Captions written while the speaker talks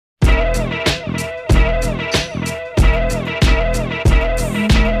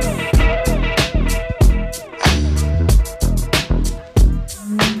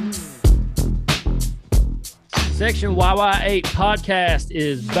Section YY8 podcast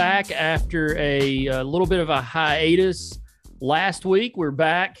is back after a little bit of a hiatus. Last week, we're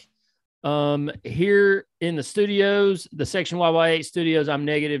back here in the studios, the Section YY8 studios. I'm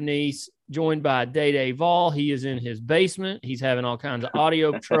Negative Nease, joined by DayDayVol. He is in his basement. He's having all kinds of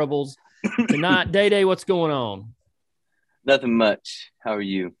audio troubles tonight. Day, what's going on? Nothing much. How are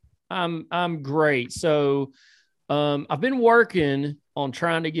you? I'm great. So I've been working on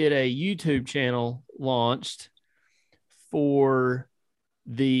trying to get a YouTube channel launched for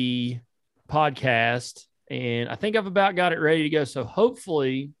the podcast, and I think I've about got it ready to go. So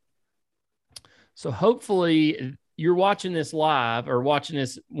hopefully you're watching this live or watching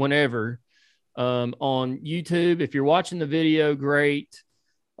this whenever on YouTube. If you're watching the video, great.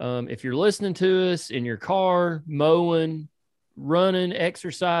 If you're listening to us in your car, mowing, running,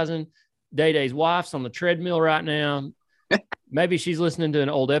 exercising, Day-Day's wife's on the treadmill right now. Maybe she's listening to an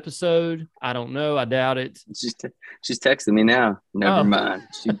old episode. I don't know. I doubt it. She's texting me now. Never mind.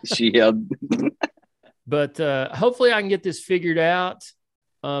 She yelled. But hopefully I can get this figured out.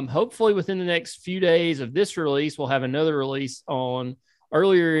 Hopefully within the next few days of this release, we'll have another release on.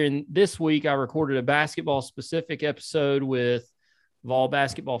 Earlier in this week, I recorded a basketball-specific episode with Vols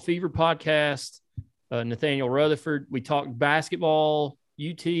Basketball Fever podcast, Nathaniel Rutherford. We talked basketball,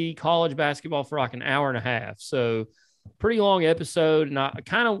 UT, college basketball for like an hour and a half. So pretty long episode. And I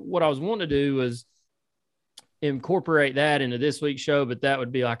kind of what I was wanting to do was incorporate that into this week's show, but that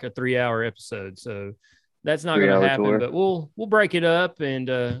would be like a 3-hour episode. So that's not going to happen, tour. But we'll break it up and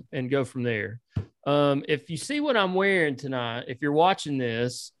go from there. If you see what I'm wearing tonight, if you're watching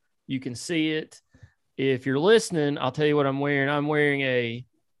this, you can see it. If you're listening, I'll tell you what I'm wearing. I'm wearing a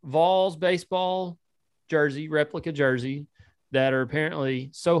Vols Baseball jersey, replica jersey, that are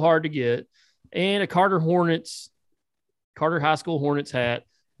apparently so hard to get, and a Carter High School Hornets hat.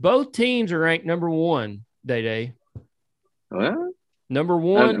 Both teams are ranked number one, Day. What? Number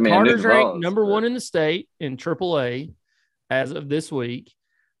one. Carter's ranked number one in the state in AAA as of this week.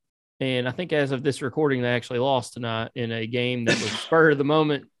 And I think as of this recording, they actually lost tonight in a game that was spur of the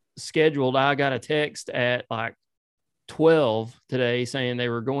moment scheduled. I got a text at like 12 today saying they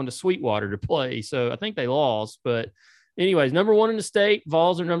were going to Sweetwater to play. So I think they lost. But anyways, number one in the state.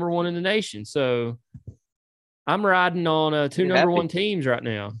 Vols are number one in the nation. So I'm riding on two number one teams right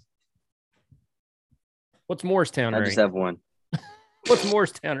now. What's Morristown ranked? I just have one. What's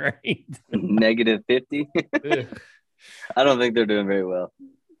Morristown ranked? Negative 50. I don't think they're doing very well.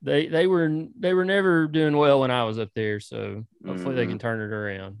 They were never doing well when I was up there, so hopefully they can turn it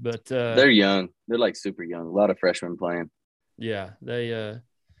around. But they're young. They're like super young. A lot of freshmen playing. Yeah,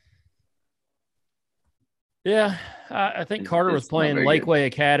 I think Carter was playing Lakeway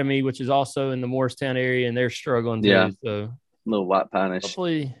Academy, which is also in the Morristown area, and they're struggling too. Yeah. So a little White Pine-ish.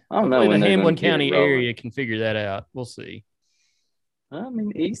 Hopefully the Hamlin County area can figure that out. We'll see. I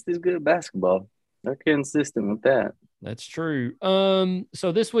mean, East is good at basketball. They're consistent with that. That's true.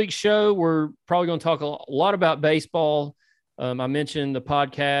 So this week's show, we're probably going to talk a lot about baseball. I mentioned the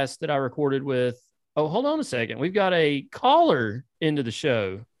podcast that I recorded with. Oh, hold on a second. We've got a caller into the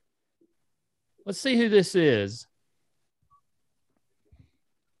show. Let's see who this is.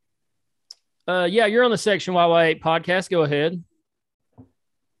 Yeah, you're on the Section YY8 podcast. Go ahead.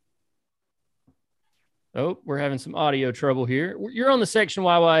 Oh, we're having some audio trouble here. You're on the Section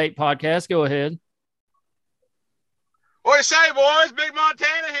YY8 podcast. Go ahead. What do you say, boys? Big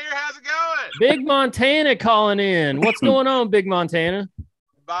Montana here. How's it going? Big Montana calling in. What's going on, Big Montana?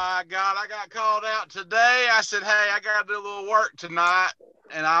 By God, I got called out today. I said, hey, I got to do a little work tonight,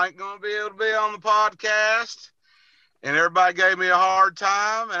 and I ain't going to be able to be on the podcast. And everybody gave me a hard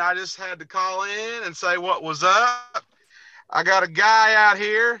time, and I just had to call in and say what was up. I got a guy out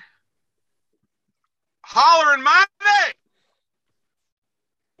here hollering my name.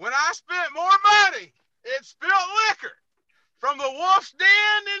 When I spent more money in spilt liquor from the Wolf's Den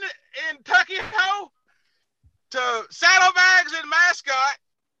in Tuckahoe to saddlebags and mascot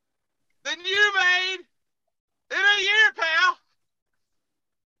than you made in a year, pal.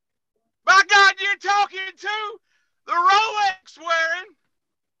 By God, you're talking to the Rolex wearing,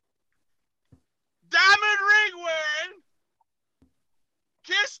 diamond ring wearing,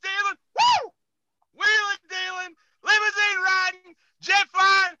 kiss stealing, wheeling dealing, limousine riding, jet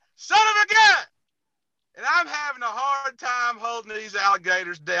flying, son of a gun. And I'm having a hard time holding these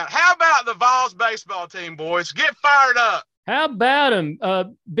alligators down. How about the Vols baseball team, boys? Get fired up. How about him?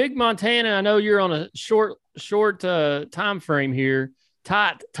 Big Montana, I know you're on a short time frame here,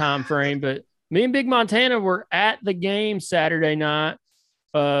 tight time frame, but me and Big Montana were at the game Saturday night.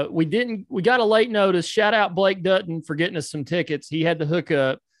 We got a late notice. Shout out Blake Dutton for getting us some tickets. He had the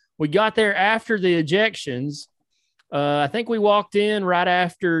hookup. We got there after the ejections, I think we walked in right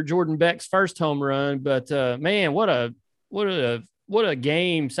after Jordan Beck's first home run, but man, what a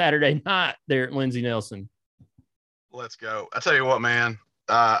game Saturday night there at Lindsey Nelson. Let's go. I tell you what, man,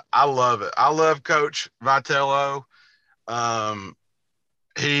 I love it. I love Coach Vitello.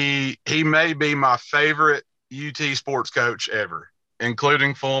 He may be my favorite UT sports coach ever,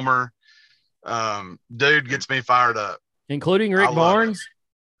 including Fulmer. Dude gets me fired up. Including Rick Barnes?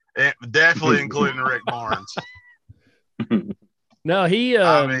 Definitely including Rick Barnes. No, I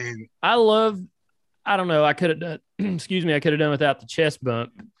don't know. I could have done, I could have done without the chest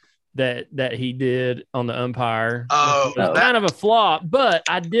bump that he did on the umpire. Oh, it was kind of a flop, but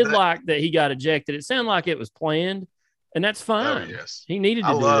I did like that he got ejected. It sounded like it was planned, and that's fine. Oh, yes. He needed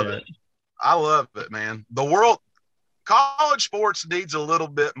to do that. I love it, man. College sports needs a little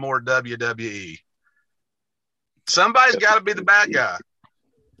bit more WWE. Somebody's got to be the bad guy.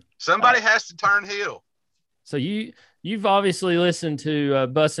 Somebody has to turn heel. So you've obviously listened to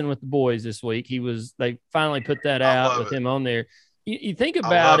Bussin' with the Boys this week. They finally put that out with him on there. You think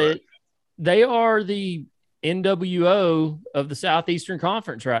about it, they are the NWO of the Southeastern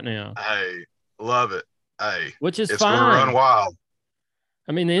Conference right now. Hey, love it. Hey, which is it's fine. It's going to run wild.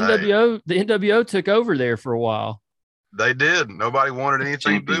 I mean, the NWO took over there for a while. They did. Nobody wanted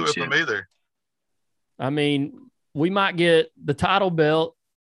anything to do with them either. I mean, we might get the title belt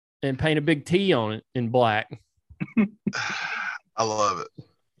and paint a big T on it in black. I love it.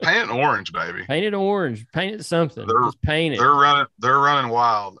 Paint it orange, baby. Paint it orange. Paint it something. Just paint it. They're running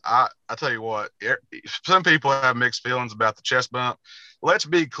wild. I tell you what, some people have mixed feelings about the chest bump. Let's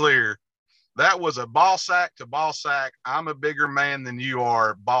be clear. That was a ball sack to ball sack. I'm a bigger man than you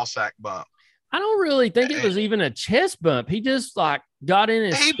are. Ball sack bump. I don't really think it was even a chest bump. He just got in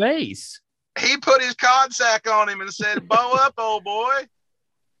his space. He put his cod sack on him and said, "Bow up, old boy.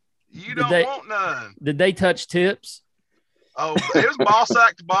 You don't want none." Did they touch tips? Oh, it was ball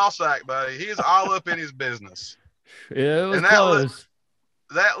sack to ball sack, buddy. He's all up in his business. Yeah, it was close.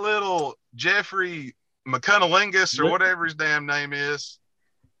 That little Jeffrey McCunnilingus or whatever his damn name is,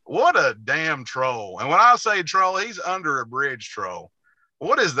 what a damn troll. And when I say troll, he's under a bridge troll.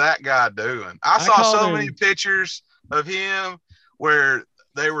 What is that guy doing? I saw so many pictures of him where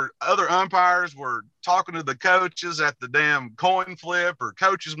other umpires were talking to the coaches at the damn coin flip or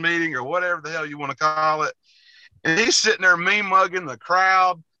coaches meeting or whatever the hell you want to call it. And he's sitting there mugging the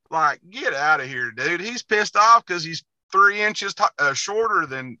crowd. Like, get out of here, dude. He's pissed off because he's 3 inches shorter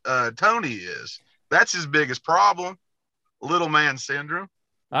than Tony is. That's his biggest problem. Little man syndrome.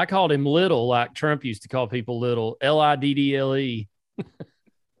 I called him little, like Trump used to call people little. Liddle.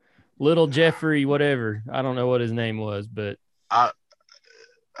 Little Jeffrey, whatever. I don't know what his name was, but I'm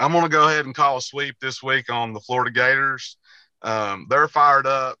going to go ahead and call a sweep this week on the Florida Gators. They're fired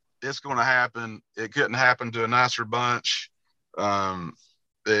up. It's going to happen. It couldn't happen to a nicer bunch.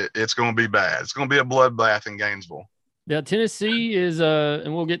 It's going to be bad. It's going to be a bloodbath in Gainesville. Yeah, Tennessee is,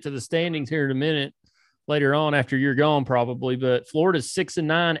 and we'll get to the standings here in a minute later on after you're gone probably, but Florida's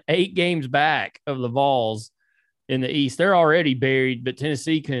 6-9, 8 games back of the Vols in the East. They're already buried, but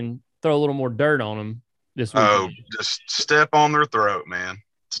Tennessee can throw a little more dirt on them this week. Oh, just step on their throat, man.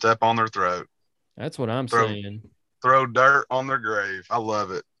 Step on their throat. That's what I'm saying. Throw dirt on their grave. I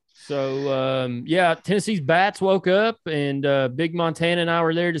love it. So, Tennessee's bats woke up, and Big Montana and I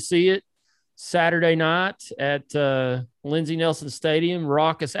were there to see it Saturday night at Lindsey Nelson Stadium,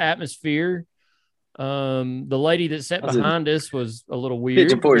 raucous atmosphere. The lady that sat behind us was a little weird.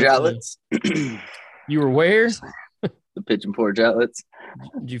 Pigeon Forge Outlets. You were where? The Pigeon Forge Outlets.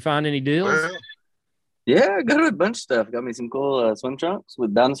 Did you find any deals? Well, yeah, I got a bunch of stuff. Got me some cool swim trunks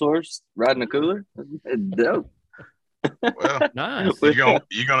with dinosaurs riding a cooler. Dope. Well, nice. Are you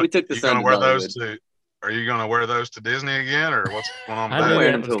gonna wear those to Disney again, or what's going on? I'm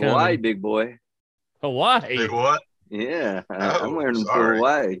wearing them to Hawaii, big boy. Hawaii. Big what? Yeah, I'm wearing them to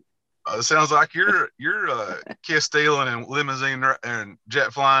Hawaii. It sounds like you're kiss stealing and limousine and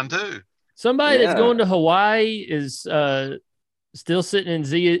jet flying too. Somebody that's going to Hawaii is still sitting in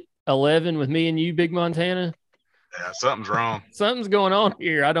Z11 with me and you, Big Montana. Yeah, something's wrong. Something's going on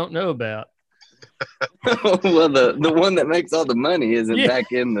here I don't know about. Well, the one that makes all the money isn't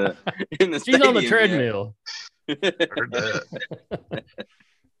back in the She's stadium on the treadmill. Heard that.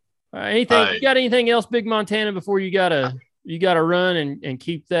 All right, you got anything else, Big Montana, before you gotta run and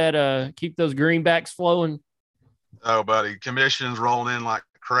keep those greenbacks flowing? Oh, buddy, commissions rolling in like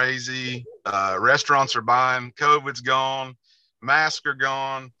crazy. Restaurants are buying. COVID's gone. Masks are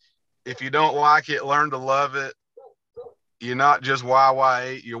gone. If you don't like it, learn to love it. You're not just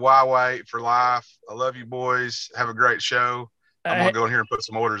YY8. You're YY8 for life. I love you, boys. Have a great show. I'm going to go in here and put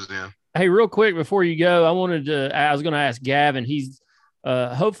some orders in. Hey, real quick before you go, I was going to ask Gavin. He's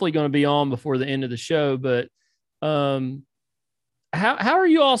hopefully going to be on before the end of the show, but how are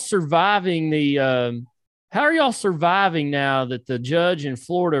you all surviving how are y'all surviving now that the judge in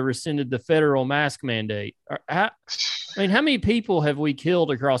Florida rescinded the federal mask mandate? How many people have we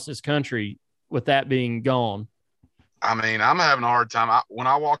killed across this country with that being gone? I mean, I'm having a hard time. When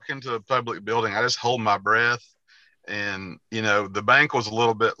I walk into a public building, I just hold my breath. And, the bank was a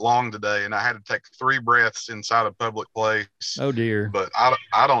little bit long today, and I had to take 3 breaths inside a public place. Oh, dear. But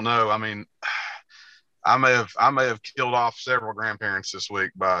I don't know. I mean, I may have killed off several grandparents this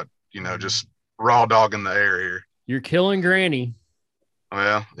week by, just raw dogging the air here. You're killing Granny.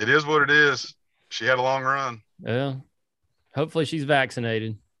 Well, it is what it is. She had a long run. Well, hopefully she's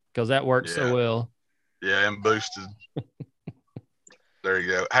vaccinated because that works so well. Yeah, and boosted. There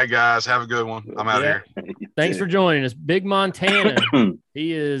you go. Hey, guys, have a good one. I'm out here. Thanks for joining us. Big Montana.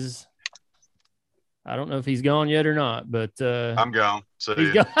 He is – I don't know if he's gone yet or not, but I'm gone. So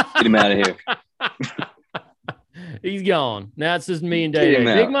get him out of here. He's gone. Now it's just me and Dave.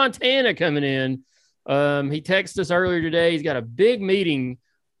 Big Montana coming in. He texted us earlier today. He's got a big meeting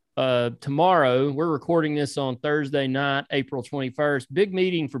tomorrow. We're recording this on Thursday night, April 21st. Big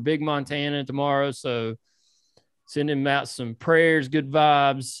meeting for Big Montana tomorrow. So send him out some prayers, good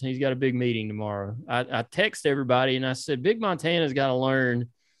vibes. He's got a big meeting tomorrow. I text everybody and I said, Big Montana's got to learn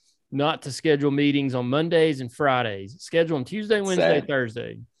not to schedule meetings on Mondays and Fridays. Schedule them Tuesday, Wednesday,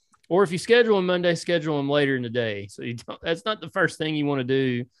 Thursday. Or if you schedule them Monday, schedule them later in the day. So that's not the first thing you want to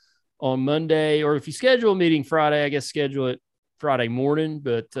do on Monday. Or if you schedule a meeting Friday, I guess schedule it Friday morning.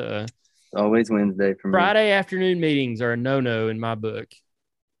 But always Wednesday for me. Friday afternoon meetings are a no-no in my book.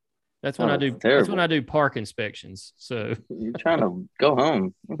 That's when I do. Terrible. That's when I do park inspections. So you're trying to go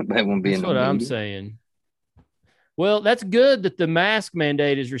home. That won't be. That's what I'm saying. Well, that's good that the mask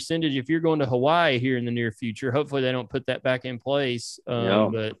mandate is rescinded if you're going to Hawaii here in the near future. Hopefully they don't put that back in place. But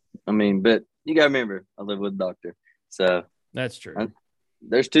you got to remember, I live with a doctor. So that's true.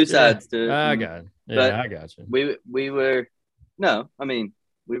 There's two sides to it. I got it. Yeah, I got you. We were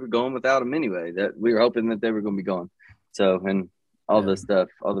going without them anyway. That we were hoping that they were going to be gone. So, and all the stuff,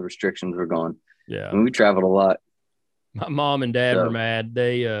 all the restrictions were gone. Yeah. I mean, we traveled a lot. My mom and dad were mad.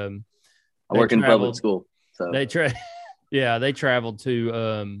 I work in public school. So they traveled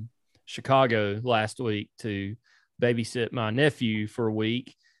to Chicago last week to babysit my nephew for a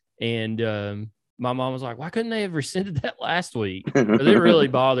week. And my mom was like, why couldn't they have rescinded that last week? But it really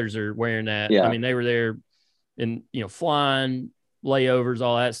bothers her wearing that. Yeah. I mean, they were there in, flying layovers,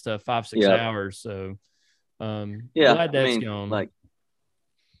 all that stuff, 5-6 hours. So glad that's gone. Like,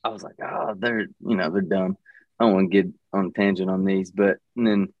 I was like, they're done. I don't want to get on a tangent on these, but and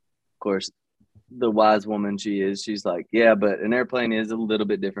then of course the wise woman she's like, yeah, but an airplane is a little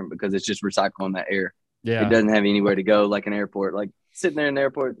bit different because it's just recycling that air. Yeah. It doesn't have anywhere to go like an airport. Like sitting there in the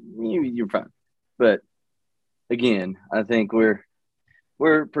airport, you're fine. But again, I think we're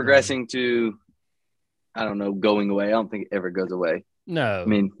progressing to, I don't know, going away. I don't think it ever goes away. No. I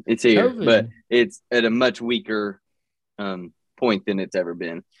mean, it's here, COVID. But it's at a much weaker point than it's ever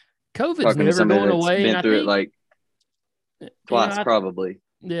been. COVID's never going away. Been through it like twice, probably.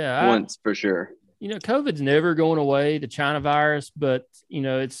 Yeah. Once for sure. COVID's never going away, the China virus, but,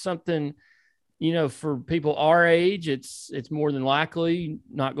 it's something, for people our age, it's more than likely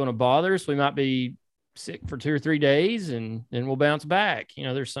not going to bother us. We might be sick for 2 or 3 days and then we'll bounce back.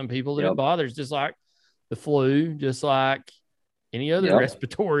 There's some people that it bothers, just like the flu, just like any other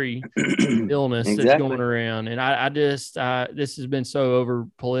respiratory illness that's going around. And I just this has been so over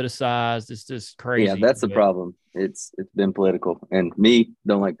politicized. It's just crazy. Yeah, that's the problem. It's been political, and me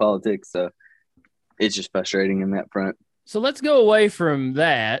don't like politics. So it's just frustrating in that front. So let's go away from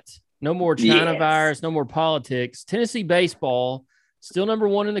that. No more China virus, no more politics. Tennessee baseball, still number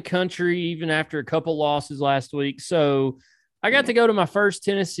 1 in the country, even after a couple losses last week. So I got to go to my first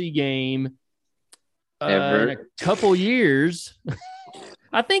Tennessee game in a couple years.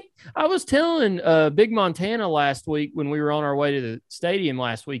 I think I was telling Big Montana last week when we were on our way to the stadium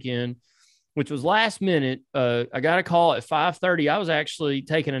last weekend, which was last minute. I got a call at 5:30. I was actually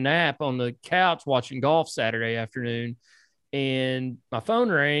taking a nap on the couch watching golf Saturday afternoon, and my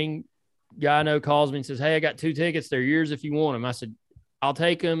phone rang. Guy I know calls me and says, hey, I got 2 tickets. They're yours if you want them. I said, I'll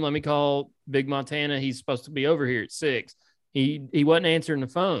take them. Let me call Big Montana. He's supposed to be over here at 6. He wasn't answering the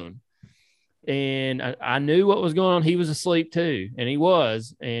phone. And I knew what was going on. He was asleep too. And he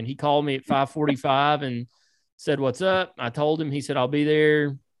was. And he called me at 5:45 and said, what's up? I told him. He said, I'll be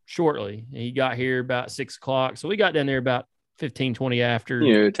there shortly. And he got here about 6 o'clock. So we got down there about 15, 20 after.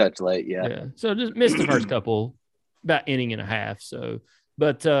 You're a touch late, yeah. So just missed the first couple, about inning and a half. So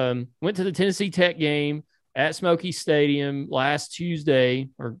But went to the Tennessee Tech game at Smoky Stadium last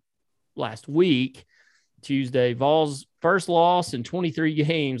week, Tuesday. Vols first loss in 23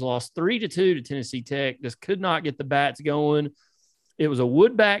 games, lost 3-2 to Tennessee Tech. Just could not get the bats going. It was a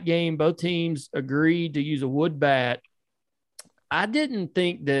wood bat game. Both teams agreed to use a wood bat. I didn't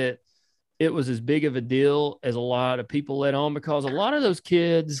think that it was as big of a deal as a lot of people let on, because a lot of those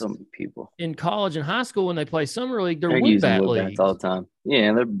kids, some people in college and high school, when they play summer league, they're wood using bat wood leagues bats all the time.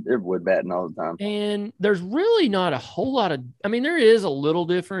 Yeah, they're wood batting all the time. And there's really not a whole lot of, I mean, there is a little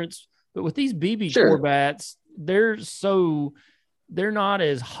difference, but with these BB core bats, they're not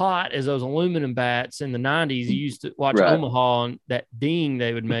as hot as those aluminum bats in the 90s. You used to watch Omaha and that ding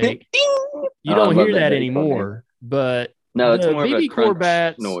they would make. You don't hear that anymore. But no, it's more BB of a core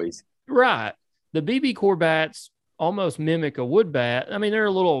bats noise. Right. The BB core bats almost mimic a wood bat. I mean, they're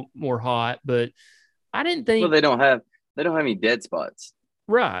a little more hot, but I didn't think. Well, they don't have any dead spots.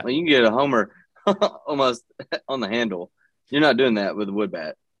 Right. Well, you can get a homer almost on the handle. You're not doing that with a wood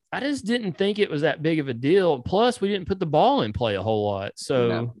bat. I just didn't think it was that big of a deal. Plus, we didn't put the ball in play a whole lot.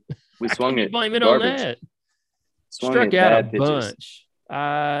 So we swung it. Blame it garbage. On that. Struck out a bunch.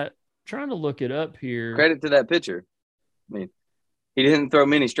 Trying to look it up here. Credit to that pitcher. I mean, he didn't throw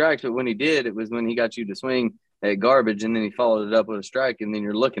many strikes, but when he did, it was when he got you to swing at garbage, and then he followed it up with a strike, and then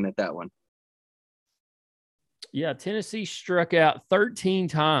you're looking at that one. Yeah, Tennessee struck out 13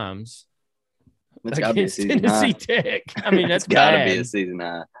 times against Tennessee Tech. I mean, that's got to be a season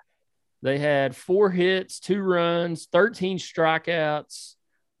high. They had 4 hits, 2 runs, 13 strikeouts,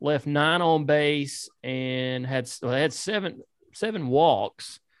 left 9 on base, and they had seven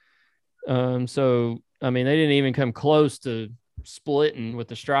walks. So, I mean, they didn't even come close to splitting with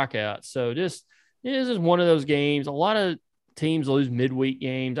the strikeouts. So this is one of those games. A lot of teams lose midweek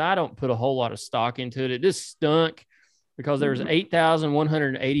games. I don't put a whole lot of stock into it. It just stunk because there was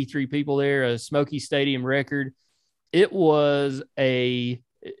 8,183 people there, a Smoky Stadium record. It was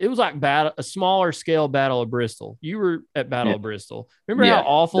like a smaller scale Battle of Bristol. You were at Battle of Bristol. Remember how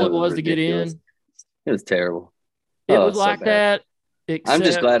awful it was to get in? It was terrible. It was like that. I'm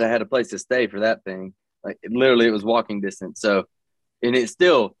just glad I had a place to stay for that thing. Like it was walking distance. So, and it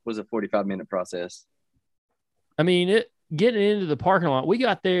still was a 45-minute process. I mean, getting into the parking lot, we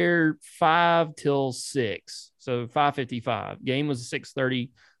got there 5 till 6. So 5:55. Game was 6:30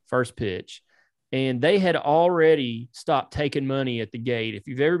 first pitch. And they had already stopped taking money at the gate. If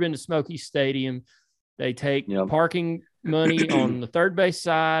you've ever been to Smoky Stadium, they take parking money on the third base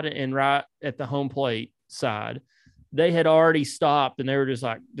side and right at the home plate side. They had already stopped, and they were just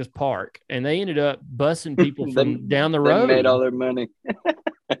park. And they ended up busing people from down the road. They made all their money.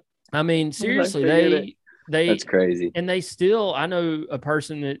 I mean, seriously, that's crazy. And they still, I know a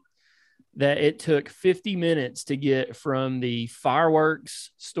person that it took 50 minutes to get from the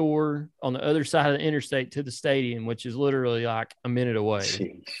fireworks store on the other side of the interstate to the stadium, which is literally like a minute away.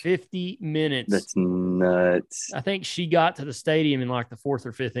 Jeez. 50 minutes. That's nuts. I think she got to the stadium in like the 4th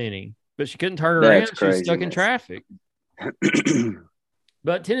or 5th inning, but she couldn't turn around. She was stuck in traffic.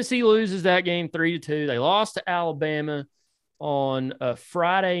 But Tennessee loses that game 3-2. They lost to Alabama on a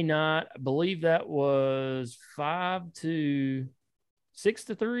Friday night. I believe that was 6-3.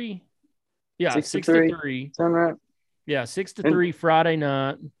 Yeah, 6-3. Sound right? Yeah, 6-3 Friday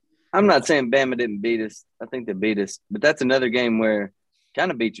night. I'm not saying Bama didn't beat us. I think they beat us, but that's another game where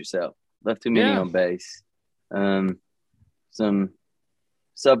kind of beat yourself. Left too many on base. Some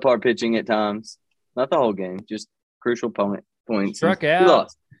subpar pitching at times. Not the whole game, just crucial points. Struck out. We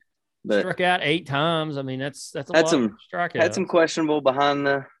lost. Struck out 8 times. I mean, that's a lot of strikeouts. Had some questionable behind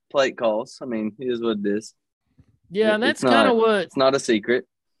the plate calls. I mean, it is what it is. Yeah, and that's kind of what – it's not a secret.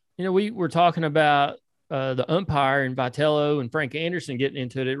 You know, we were talking about the umpire and Vitello and Frank Anderson getting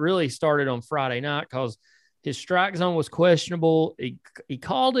into it. It really started on Friday night because his strike zone was questionable. He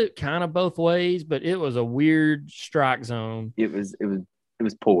called it kind of both ways, but it was a weird strike zone. It was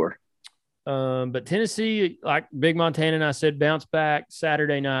poor. But Tennessee, like Big Montana and I said, bounced back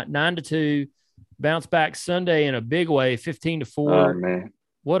Saturday night, 9-2, bounced back Sunday in a big way, 15-4. Oh, man.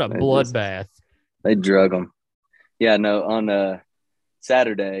 What a bloodbath. They drug them. Yeah, no, on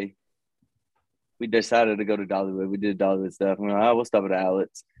Saturday, we decided to go to Dollywood. We did Dollywood stuff. We're like, we'll stop at the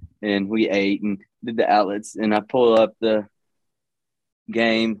outlets. And we ate and did the outlets. And I pulled up the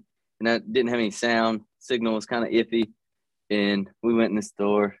game, and I didn't have any sound. Signal was kind of iffy. And we went in the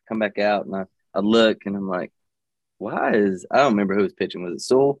store, come back out, and I look, and I'm like, I don't remember who was pitching. Was it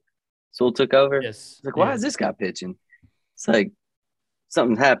Sewell? Sewell took over? Yes. Like, why is this guy pitching? It's like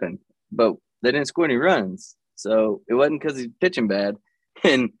something happened, but they didn't score any runs. So it wasn't because he's pitching bad.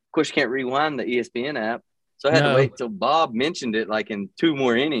 And, of course, you can't rewind the ESPN app. So I had to No. wait till Bob mentioned it, like in 2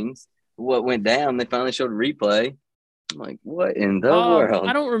 more innings. What went down? They finally showed a replay. I'm like, what in the world?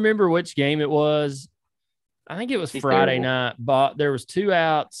 I don't remember which game it was. I think it was He's Friday terrible. night. Bob, there was 2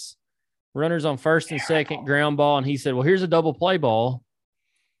 outs, runners on first and second, ground ball, and he said, "Well, here's a double play ball."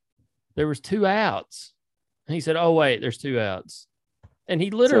 There was 2 outs. And he said, "Oh wait, there's 2 outs." And he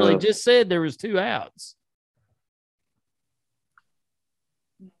literally just said there was 2 outs.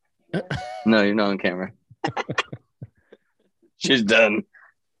 No, you're not on camera. She's done.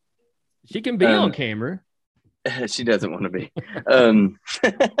 She can be on camera. She doesn't want to be.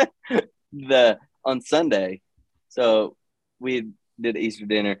 On Sunday, so we did Easter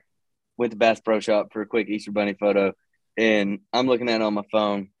dinner, went to Bass Pro Shop for a quick Easter Bunny photo, and I'm looking at it on my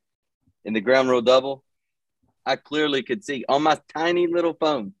phone. In the ground rule double, I clearly could see on my tiny little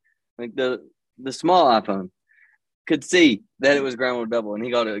phone, like the small iPhone, could see that it was ground rule double, and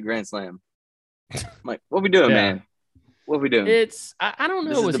he got it a grand slam. I'm like, what we doing, man? What we doing? I don't know.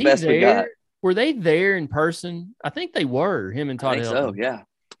 This is Was the he best we got. there? Were they there in person? I think they were, him and Todd I think Helton. so, yeah.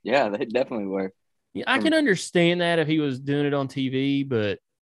 Yeah, they definitely were. Yeah, I can understand that if he was doing it on TV, but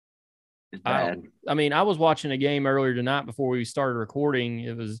it's bad. I mean, I was watching a game earlier tonight before we started recording.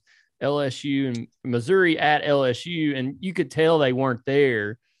 It was LSU and Missouri at LSU, and you could tell they weren't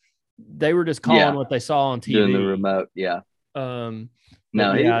there. They were just calling what they saw on TV. Doing the remote, yeah. I'm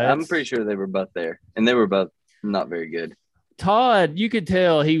pretty sure they were both there, and they were both not very good. Todd, you could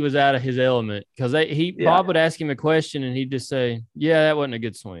tell he was out of his element because Bob would ask him a question, and he'd just say, "Yeah, that wasn't a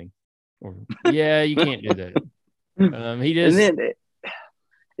good swing," or "Yeah, you can't do that." He just. And then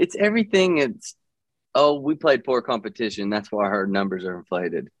it's everything. It's we played poor competition. That's why our numbers are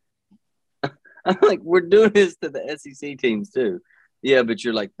inflated. I'm like, we're doing this to the SEC teams too. Yeah, but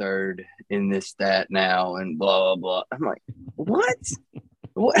you're like 3rd in this stat now, and blah blah. I'm like, what?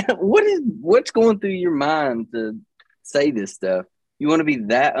 What's going through your mind to say this stuff? You want to be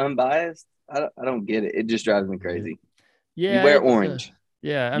that unbiased? I don't get it. It just drives me crazy. Yeah, you wear orange.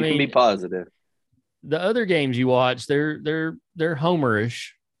 I mean, can be positive. The other games you watch, they're homerish.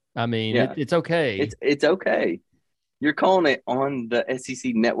 I mean, it's okay. It's okay. You're calling it on the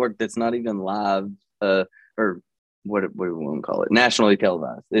SEC network that's not even live, or what do we want to call it? Nationally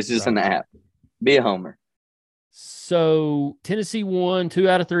televised. It's just an app. Be a homer. So Tennessee won 2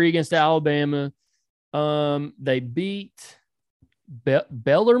 out of 3 against Alabama. They beat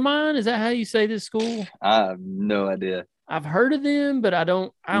Bellarmine. Is that how you say this school? I have no idea. I've heard of them, but I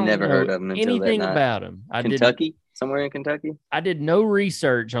don't never know heard of them anything about them. Somewhere in Kentucky. I did no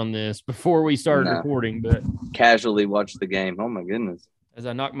research on this before we started recording, but casually watched the game. Oh my goodness! As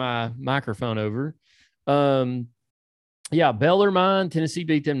I knocked my microphone over, Bellarmine, Tennessee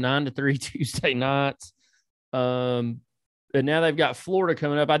beat them 9-3 Tuesday nights. And now they've got Florida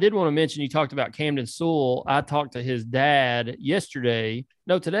coming up. I did want to mention, you talked about Camden Sewell. I talked to his dad today,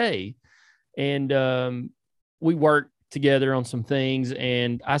 and we worked together on some things.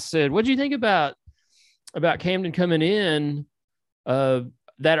 And I said, "What do you think about Camden coming in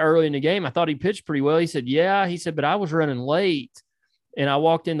that early in the game? I thought he pitched pretty well." He said, "Yeah." He said, "But I was running late, and I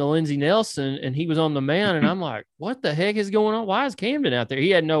walked into Lindsey Nelson, and he was on the mound, and I'm like, what the heck is going on? Why is Camden out there?"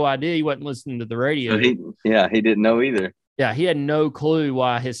 He had no idea. He wasn't listening to the radio. So he didn't know either. Yeah, he had no clue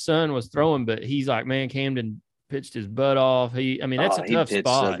why his son was throwing, but he's like, "Man, Camden pitched his butt off." That's a tough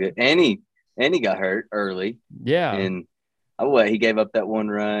spot. So good. And he got hurt early. Yeah. And he gave up that 1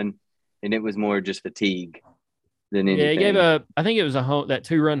 run, and it was more just fatigue than anything. Yeah, he gave up, I think it was that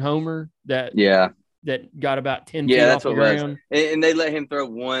 2-run homer that got about 10 feet off the ground. And they let him throw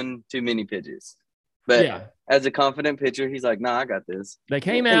 1 too many pitches. But as a confident pitcher, he's like, "Nah, I got this." They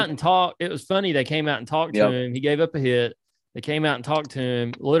came out and talked. It was funny. They came out and talked to him. He gave up a hit. They came out and talked to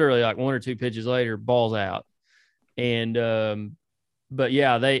him. Literally, like 1 or 2 pitches later, ball's out. And but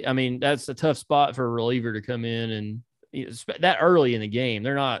yeah, that's a tough spot for a reliever to come in and that early in the game.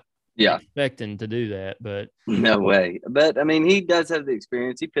 They're not expecting to do that, but no way. But he does have the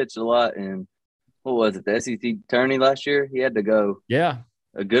experience. He pitched a lot, and what was it, the SEC tourney last year? He had to go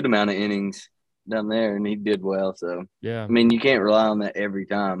a good amount of innings down there, and he did well. So you can't rely on that every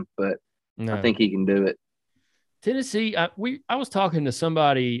time, but I think he can do it. Tennessee, I was talking to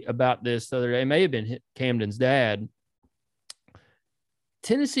somebody about this the other day. It may have been Camden's dad.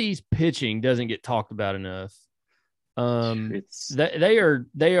 Tennessee's pitching doesn't get talked about enough. They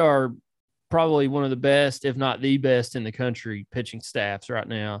are probably one of the best, if not the best in the country, pitching staffs right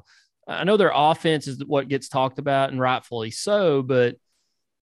now. I know their offense is what gets talked about, and rightfully so, but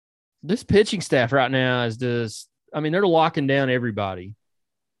this pitching staff right now is just, they're locking down everybody.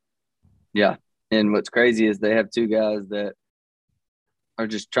 Yeah. And what's crazy is they have 2 guys that are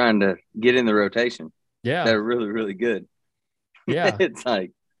just trying to get in the rotation. Yeah. that are really, really good. Yeah. It's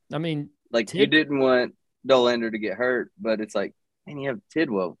like, I mean, you didn't want Dollander to get hurt, but it's like, man, you have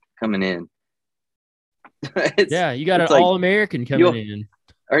Tidwell coming in. you got an like, All-American coming in.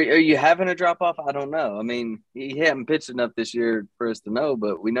 Are you having a drop off? I don't know. I mean, he hadn't pitched enough this year for us to know,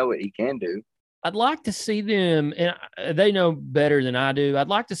 but we know what he can do. I'd like to see them, and they know better than I do. I'd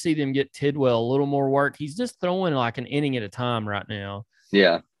like to see them get Tidwell a little more work. He's just throwing like an inning at a time right now.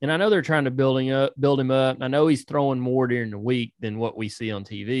 Yeah. And I know they're trying to build him up. I know he's throwing more during the week than what we see on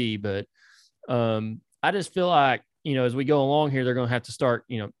TV, but I just feel like, as we go along here, they're going to have to start,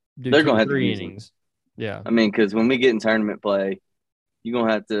 do they're 2 or 3 innings. Yeah. I mean, because when we get in tournament play, you're going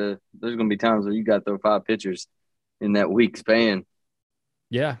to have to – there's going to be times where you got to throw 5 pitchers in that week span.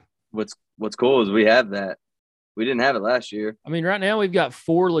 Yeah. What's cool is we have that. We didn't have it last year. I mean, right now we've got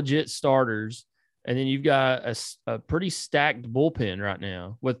 4 legit starters, and then you've got a pretty stacked bullpen right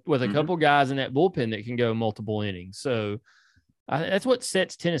now with a couple guys in that bullpen that can go multiple innings. So that's what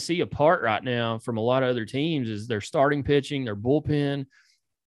sets Tennessee apart right now from a lot of other teams is their starting pitching, their bullpen.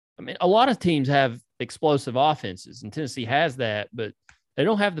 I mean, a lot of teams have explosive offenses, and Tennessee has that, but they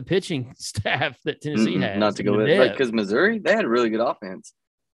don't have the pitching staff that Tennessee has. Not to go with it, because Missouri, they had a really good offense.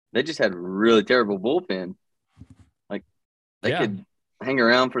 They just had a really terrible bullpen. Like, they could hang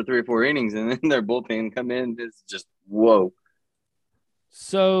around for 3 or 4 innings, and then their bullpen come in. It's just, whoa.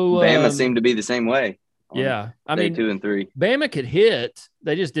 So Bama seemed to be the same way. Yeah. I mean, 2 and 3. Bama could hit.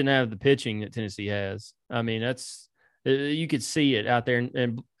 They just didn't have the pitching that Tennessee has. I mean, you could see it out there.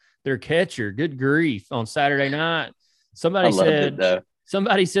 And their catcher, good grief, on Saturday night, somebody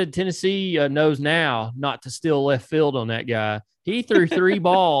said Tennessee knows now not to steal left field on that guy. He threw 3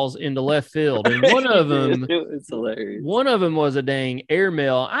 balls into left field, and one of them it's hilarious. One of them was a dang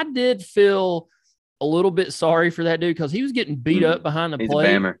airmail. I did feel a little bit sorry for that dude because he was getting beat up behind the plate.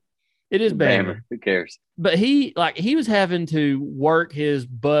 He's a Bammer. It is Bammer. Who cares? But he was having to work his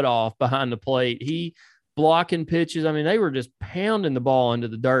butt off behind the plate. He blocking pitches. I mean, they were just pounding the ball into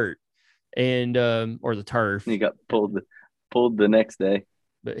the dirt and or the turf. He got pulled the next day.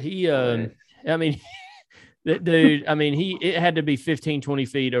 But he I mean. That dude, I mean, it had to be 15, 20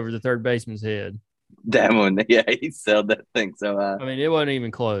 feet over the third baseman's head. That one, yeah, he sailed that thing so high. I mean, it wasn't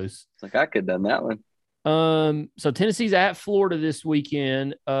even close. It's like I could have done that one. So Tennessee's at Florida this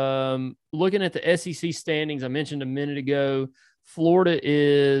weekend. Looking at the SEC standings, I mentioned a minute ago, Florida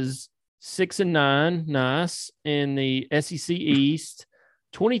is 6-9, nice, in the SEC East.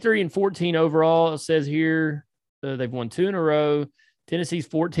 23-14 overall, it says here. They've won 2 in a row. Tennessee's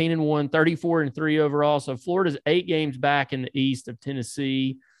 14-1, 34-3 overall. So Florida's 8 games back in the East of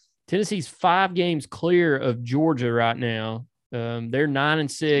Tennessee. Tennessee's 5 games clear of Georgia right now. They're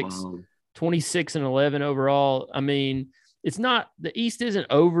 9-6, 26-11 overall. I mean, it's not the East isn't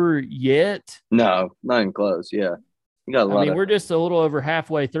over yet. No, not even close. Yeah, you got a lot. We're just a little over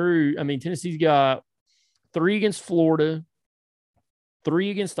halfway through. I mean, Tennessee's got 3 against Florida,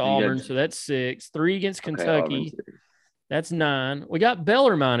 3 against Auburn, so that's 6. 3 against Kentucky. That's 9. We got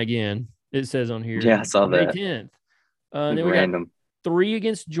Bellarmine again, it says on here. Yeah, I saw that. May 10th. Then we got 3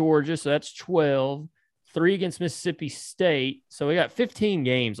 against Georgia, so that's 12. 3 against Mississippi State. So we got 15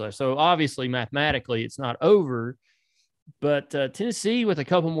 games left. So obviously, mathematically, it's not over. But Tennessee, with a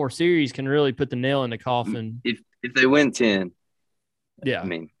couple more series, can really put the nail in the coffin. If they win 10, yeah, I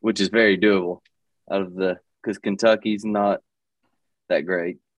mean, which is very doable because Kentucky's not that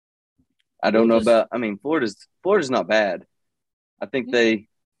great. I don't know about – I mean, Florida's not bad. I think they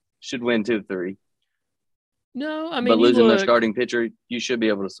should win 2-3. No, I mean – but losing their starting pitcher, you should be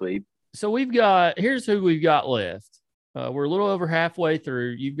able to sweep. So here's who we've got left. We're a little over halfway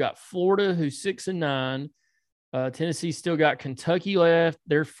through. You've got Florida, who's 6-9. Tennessee's still got Kentucky left.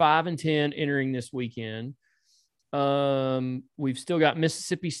 They're 5-10 entering this weekend. We've still got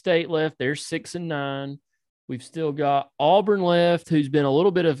Mississippi State left. They're 6-9. We've still got Auburn left, who's been a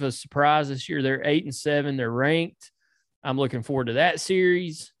little bit of a surprise this year. They're 8-7. They're ranked. I'm looking forward to that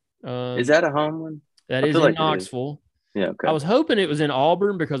series. Is that a home one? That is in Knoxville. Yeah, okay. I was hoping it was in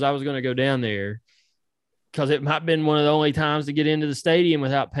Auburn because I was going to go down there because it might have been one of the only times to get into the stadium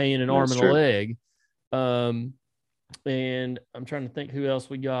without paying an arm and a leg. And I'm trying to think who else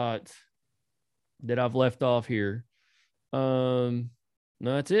we got that I've left off here.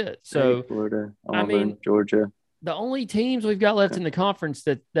 No, that's it. So Florida, Auburn, Georgia. The only teams we've got left in the conference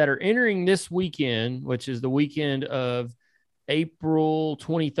that are entering this weekend, which is the weekend of April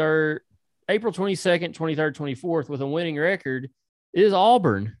 23rd, April 22nd, 23rd, 24th, with a winning record, is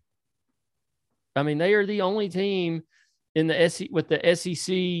Auburn. I mean, they are the only team in with the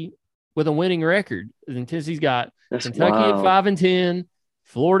SEC with a winning record. And Tennessee's got Kentucky at 5-10,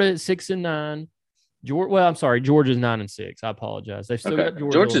 Florida at 6-9. Well, I'm sorry. Georgia's 9-6. I apologize. They've still got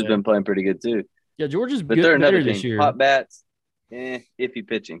Georgia. Georgia's been playing pretty good too. Yeah, Georgia's but good, they're another better team. this year. Hot bats, iffy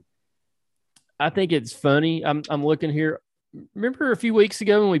pitching. I think it's funny. I'm looking here. Remember a few weeks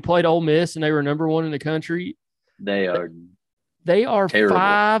ago when we played Ole Miss and they were number 1 in the country? They are terrible.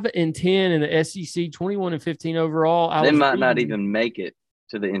 5-10 in the SEC, 21-15 overall. They might not even make it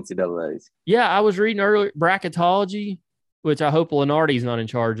to the NCAAs. Yeah, I was reading earlier bracketology, which I hope Lenardi's not in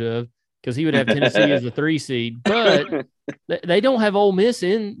charge of because he would have Tennessee as the 3 seed. But they don't have Ole Miss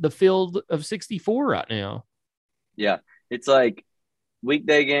in the field of 64 right now. Yeah, it's like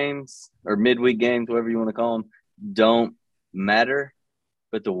weekday games or midweek games, whatever you want to call them, don't matter.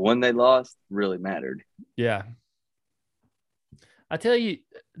 But the one they lost really mattered. Yeah. I tell you,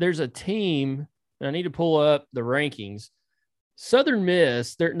 there's a team, and I need to pull up the rankings. Southern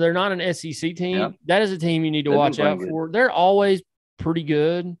Miss, they're not an SEC team. Yeah. That is a team you need to watch out for. They're always pretty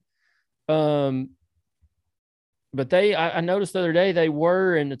good. But I noticed the other day they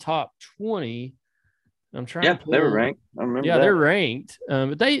were in the top 20. I'm trying to pull. They were ranked. I remember that. They're ranked.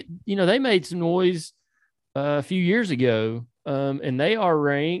 But they made some noise a few years ago, and they are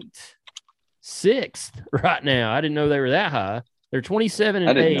ranked 6th right now. I didn't know they were that high. They're 27-8.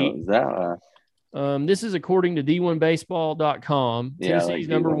 I didn't know it was that high. This is according to D1Baseball.com. Tennessee's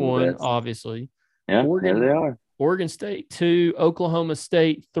number 1, obviously. Yeah, there they are. Oregon State 2, Oklahoma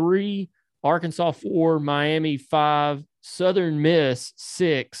State 3, Arkansas 4, Miami 5, Southern Miss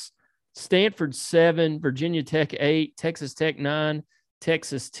 6, Stanford 7, Virginia Tech 8, Texas Tech 9,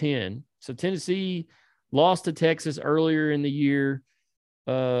 Texas 10. So Tennessee lost to Texas earlier in the year.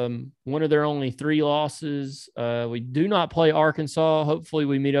 One of their only 3 losses. We do not play Arkansas. Hopefully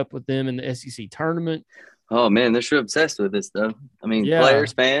we meet up with them in the SEC tournament. Oh man, they're sure obsessed with this stuff. I mean,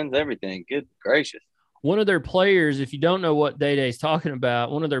 players, fans, everything. Good gracious. One of their players, if you don't know what Day-Day's talking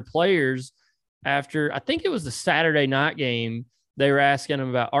about, one of their players after, I think it was the Saturday night game, they were asking him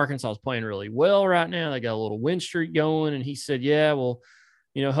about Arkansas's playing really well right now. They got a little win streak going. And he said, yeah, well,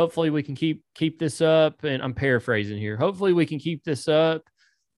 hopefully we can keep this up. And I'm paraphrasing here. Hopefully we can keep this up,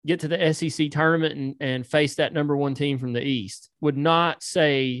 get to the SEC tournament and face that number 1 team from the East. Would not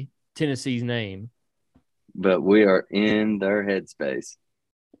say Tennessee's name. But we are in their headspace.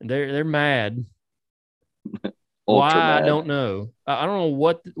 They're mad. Ultra Why? mad. I don't know. I don't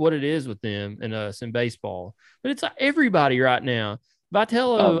know what it is with them and us in baseball. But it's like everybody right now.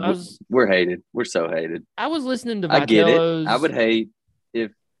 Vitello, we're hated. We're so hated. I was listening to Vitello's. I get it. I would hate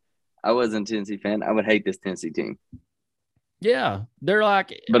if I wasn't a Tennessee fan. I would hate this Tennessee team. Yeah, they're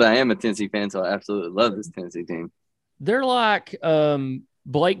like. But I am a Tennessee fan, so I absolutely love this Tennessee team. They're like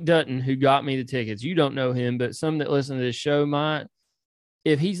Blake Dutton, who got me the tickets. You don't know him, but some that listen to this show might.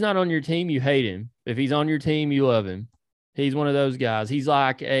 If he's not on your team, you hate him. If he's on your team, you love him. He's one of those guys. He's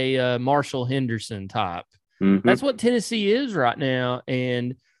like a Marshall Henderson type. Mm-hmm. That's what Tennessee is right now.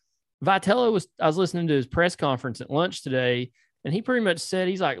 And Vitello I was listening to his press conference at lunch today, and he pretty much said,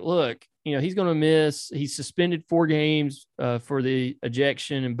 he's like, look, he's going to miss. He's suspended 4 games for the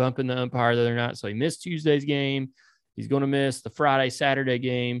ejection and bumping the umpire the other night. So he missed Tuesday's game. He's going to miss the Friday, Saturday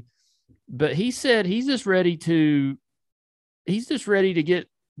game. But he said he's just ready to get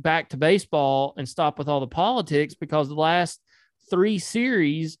back to baseball and stop with all the politics, because the last 3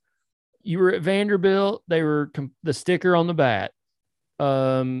 series, you were at Vanderbilt. They were the sticker on the bat.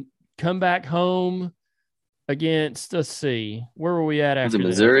 Come back home against, let's see, where were we at after that?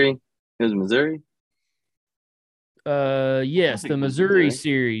 Missouri? It was Missouri? Yes, the Missouri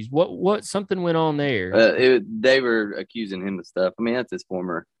series. What something went on there? They were accusing him of stuff. I mean, that's his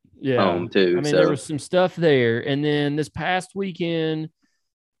former home too. I mean, there was some stuff there. And then this past weekend,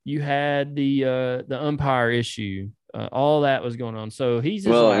 you had the umpire issue. All that was going on. So he's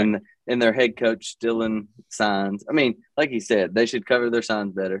just and their head coach stealing signs. I mean, like he said, they should cover their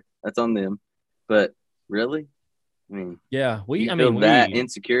signs better. That's on them. But really, I mean, yeah,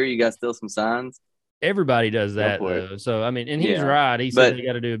 insecure. You got to steal some signs. Everybody does that though. So I mean, and he's right. He said they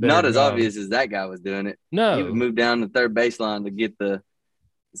got to do it better. Not as obvious as that guy was doing it. No, he would move down the third baseline to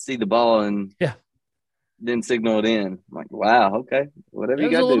see the ball and then signal it in. I'm like, wow, okay, whatever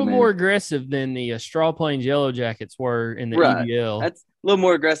you got to do. It was a little more aggressive than the Straw Plains Yellow Jackets were in the EBL. That's a little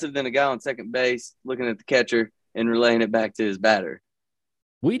more aggressive than a guy on second base looking at the catcher and relaying it back to his batter.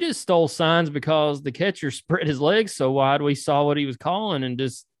 We just stole signs because the catcher spread his legs so wide. We saw what he was calling and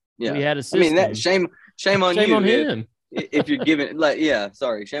just we had a system. I mean, shame on you. Shame on him. If you're giving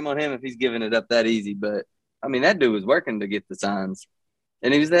shame on him if he's giving it up that easy. But I mean, that dude was working to get the signs,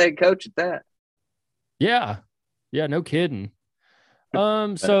 and he was the head coach at that. Yeah, no kidding.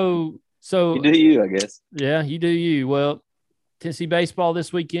 So you do you, I guess. Yeah, you do you. Well, Tennessee baseball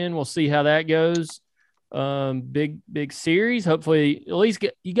this weekend. We'll see how that goes. Big series. Hopefully,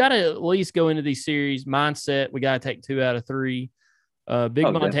 you got to at least go into these series mindset. We got to take 2 out of 3. Big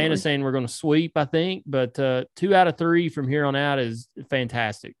Montana definitely. saying we're going to sweep, I think, but 2 out of 3 from here on out is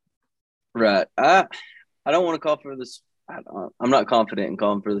fantastic. Right. I don't want to call for this. I'm not confident in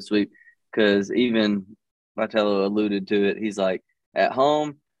calling for the sweep because even Vitello alluded to it. He's like, at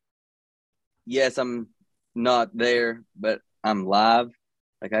home, yes, I'm not there, but I'm live.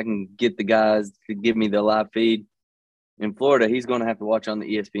 Like I can get the guys to give me the live feed. In Florida, he's going to have to watch on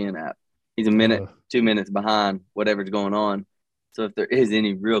the ESPN app. He's a minute, 2 minutes behind whatever's going on. So if there is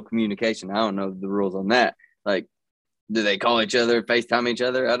any real communication, I don't know the rules on that. Like, do they call each other, FaceTime each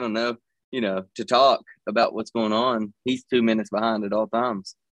other? I don't know. To talk about what's going on. He's 2 minutes behind at all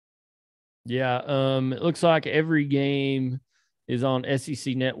times. Yeah. It looks like every game is on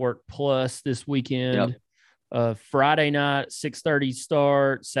SEC Network Plus this weekend. Yep. Friday night, 6:30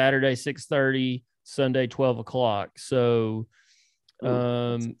 start, Saturday, 6:30, Sunday, 12 o'clock. So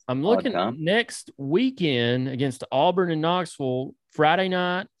I'm looking next weekend against Auburn and Knoxville, Friday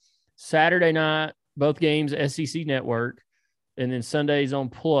night, Saturday night, both games, SEC Network, and then Sundays on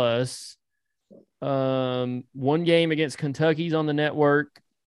Plus. One game against Kentucky's on the network,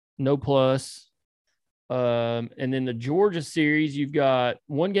 no Plus. And then the Georgia series, you've got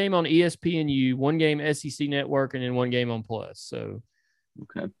one game on ESPNU, one game SEC Network, and then one game on Plus. So,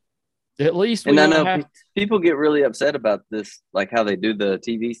 okay. At least we don't have people get really upset about this, like how they do the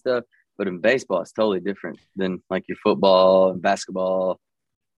TV stuff. But in baseball, it's totally different than like your football and basketball.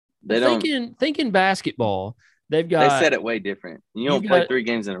 Thinking basketball, they set it way different. You don't play 3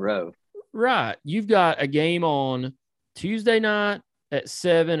 games in a row. Right. You've got a game on Tuesday night at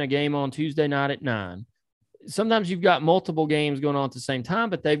 7, a game on Tuesday night at 9. Sometimes you've got multiple games going on at the same time,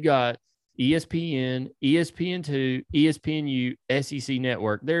 but they've got ESPN, ESPN2, ESPNU, SEC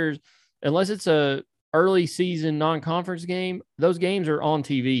Network. Unless it's a early season non-conference game, those games are on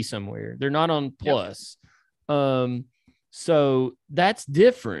TV somewhere. They're not on Plus. Yep. So that's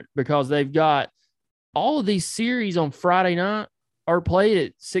different because they've got all of these series on Friday night are played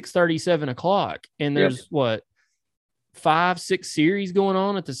at 6:30, 7 o'clock. And there's 5, 6 series going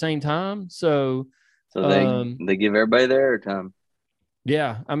on at the same time. So they give everybody their time.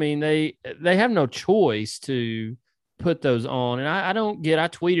 Yeah. I mean, they have no choice to put those on. And I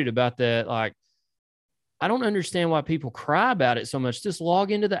tweeted about that. Like, I don't understand why people cry about it so much. Just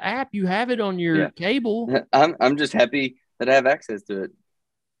log into the app. You have it on your cable. I'm just happy that I have access to it.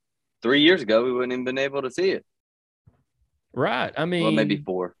 3 years ago, we wouldn't even been able to see it. Right. I mean, well,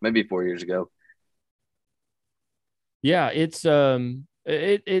 maybe 4 years ago. Yeah, it's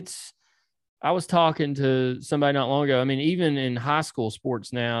I was talking to somebody not long ago. I mean, even in high school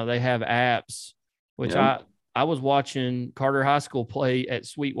sports now, they have apps, which I was watching Carter High School play at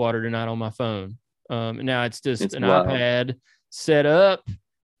Sweetwater tonight on my phone. Now it's an wild iPad set up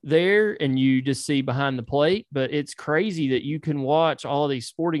there and you just see behind the plate, but it's crazy that you can watch all of these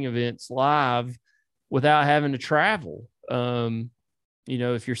sporting events live without having to travel.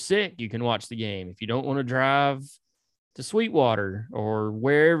 If you're sick, you can watch the game. If you don't want to drive to Sweetwater or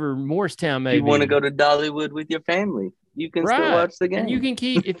wherever Morristown may be. You want to go to Dollywood with your family, you can still watch the game. And you can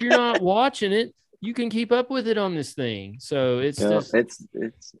keep, if you're not watching it, you can keep up with it on this thing. So it's a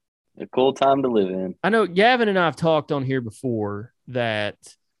cool time to live in. I know Gavin and I have talked on here before that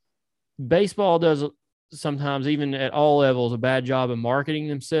baseball does sometimes, even at all levels, a bad job of marketing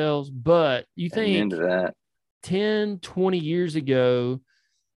themselves. But you think 10, 20 years ago,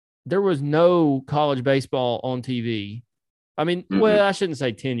 there was no college baseball on TV. I mean, well, I shouldn't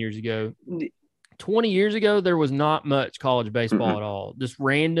say 10 years ago. 20 years ago, there was not much college baseball at all. Just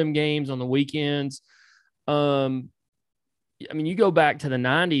random games on the weekends. I mean, you go back to the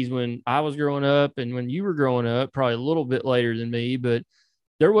 90s when I was growing up and when you were growing up, probably a little bit later than me, but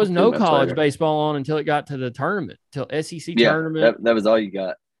there was no college baseball on until it got to the tournament, till SEC tournament. That was all you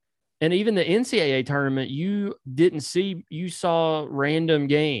got. And even the NCAA tournament, you saw random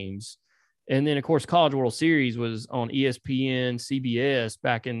games. And then, of course, College World Series was on ESPN, CBS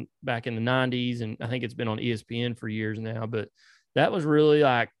back in the 90s. And I think it's been on ESPN for years now. But that was really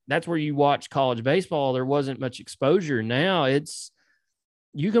that's where you watch college baseball. There wasn't much exposure. Now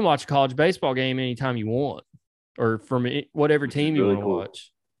you can watch a college baseball game anytime you want or from whatever team you want to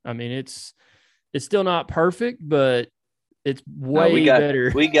watch. I mean, it's still not perfect, but it's way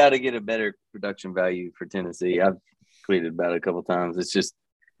better. We got to get a better production value for Tennessee. I've tweeted about it a couple of times. It's just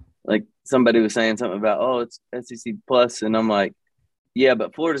like somebody was saying something about, it's SEC Plus. And I'm like, yeah,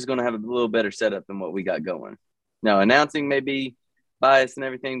 but Florida's going to have a little better setup than what we got going. Now, announcing may be biased and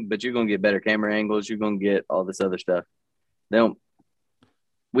everything, but you're going to get better camera angles. You're going to get all this other stuff.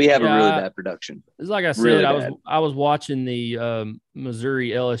 We have a really bad production. It's like I said, really I was watching the Missouri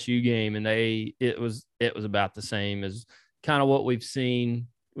LSU game, and it was about the same as kind of what we've seen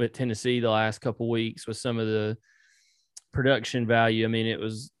with Tennessee the last couple of weeks with some of the production value. I mean, it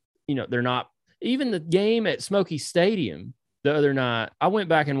was, they're not even the game at Smoky Stadium the other night. I went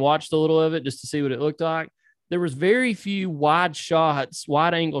back and watched a little of it just to see what it looked like. There was very few wide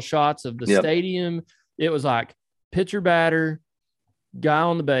angle shots of the stadium. It was like pitcher, batter, guy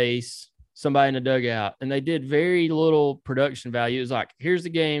on the base, somebody in the dugout, and they did very little production value. It was like, here's the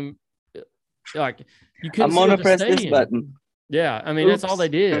game. Like, you couldn't see the press stadium. This button. Yeah, I mean, That's all they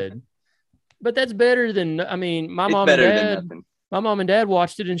did. But that's better than, my mom and dad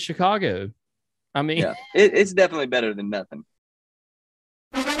watched it in Chicago. I mean, yeah, it's definitely better than nothing.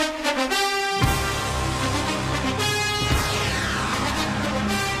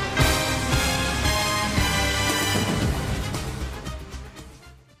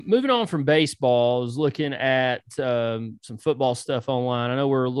 Moving on from baseball, I was looking at some football stuff online. I know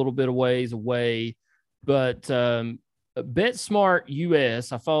we're a little bit of ways away, but BetSmart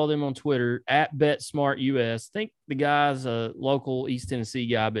US, I follow them on Twitter at BetSmart US. I think the guy's a local East Tennessee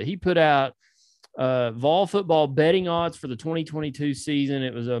guy, but he put out Vol football betting odds for the 2022 season.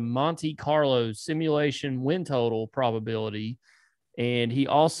 It was a Monte Carlo simulation win total probability, and he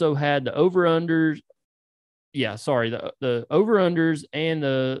also had the over-unders. Yeah, sorry, the over-unders and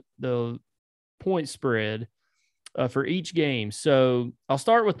the point spread for each game. So I'll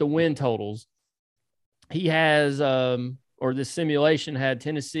start with the win totals. He has, this simulation had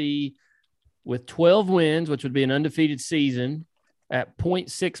Tennessee with 12 wins, which would be an undefeated season at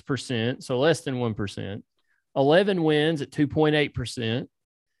 0.6%, so less than 1%. 11 wins at 2.8%.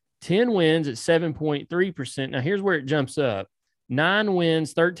 10 wins at 7.3%. Now, here's where it jumps up. 9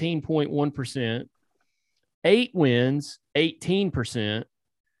 wins, 13.1%. 8 wins, 18%.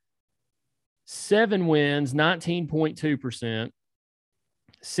 7 wins, 19.2%.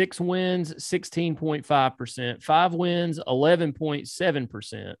 6 wins, 16.5%. 5 wins,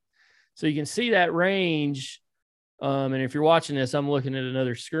 11.7%. So you can see that range. And if you're watching this, I'm looking at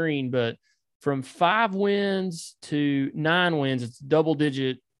another screen, but from 5 wins to 9 wins, it's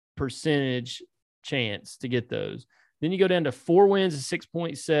double-digit percentage chance to get those. Then you go down to 4 wins is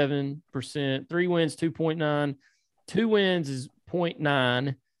 6.7%, 3 wins 2.9, 2 wins is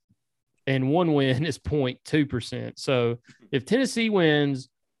 0.9, and 1 win is 0.2%. So if Tennessee wins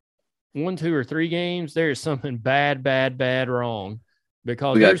 1, 2, or 3 games, there is something bad wrong,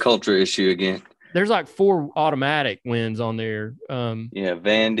 because we got culture issue again. There's like 4 automatic wins on there. Yeah,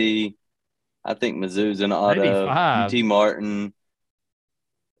 Vandy. I think Mizzou's an auto. Maybe 5. UT Martin.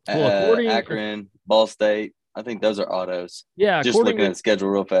 Akron, Ball State. I think those are autos. Yeah. Just looking at the schedule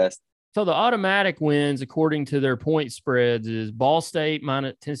real fast. So the automatic wins, according to their point spreads, is Ball State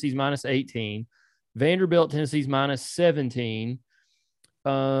Tennessee's minus 18, Vanderbilt, Tennessee's minus 17,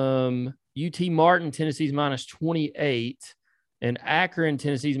 UT Martin, Tennessee's minus 28, and Akron,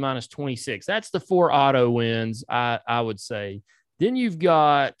 Tennessee's minus 26. That's the 4 auto wins, I would say. Then you've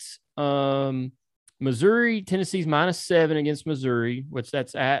got Missouri, Tennessee's minus 7 against Missouri, which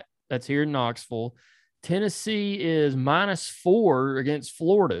that's here in Knoxville. Tennessee is minus 4 against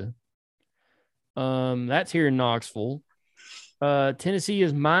Florida. That's here in Knoxville. Tennessee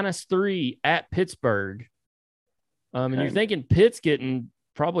is minus 3 at Pittsburgh. And you're thinking Pitt's getting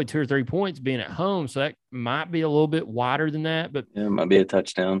probably 2 or 3 points being at home, so that might be a little bit wider than that. But yeah, it might be a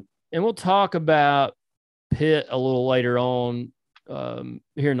touchdown. And we'll talk about Pitt a little later on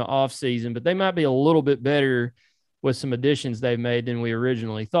here in the offseason, but they might be a little bit better with some additions they've made than we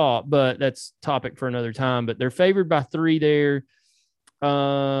originally thought. But that's topic for another time. But they're favored by 3 there.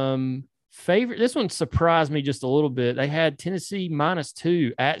 This one surprised me just a little bit. They had Tennessee minus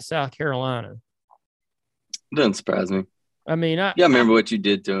 2 at South Carolina. Doesn't surprise me. I mean, I remember what you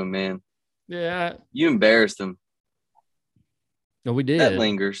did to him, man. Yeah. You embarrassed him. No, we did. That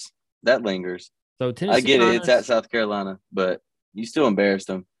lingers. So Tennessee, I get it. It's at South Carolina, but you still embarrassed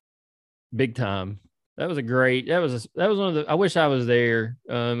them. Big time. That was one of the, I wish I was there.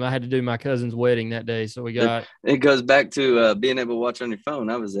 I had to do my cousin's wedding that day. So it goes back to being able to watch on your phone.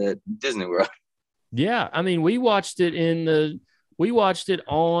 I was at Disney World. Yeah. I mean, we watched it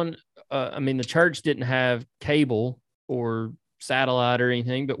on, the church didn't have cable or satellite or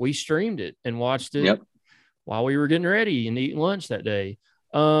anything, but we streamed it and watched it while we were getting ready and eating lunch that day.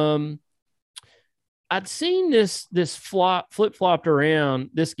 I'd seen this flip-flopped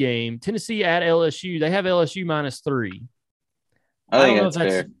around this game. Tennessee at LSU. They have LSU minus 3. I don't know if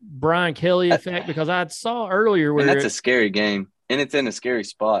that's fair. Brian Kelly effect, because I saw earlier where that's a scary game, and it's in a scary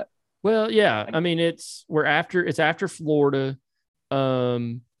spot. Well, yeah. I mean, it's after Florida.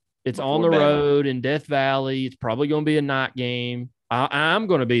 It's Before on the Bama. road in Death Valley. It's probably going to be a night game. I'm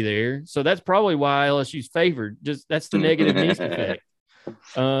going to be there. So that's probably why LSU's favored. Just that's the negative Nease effect.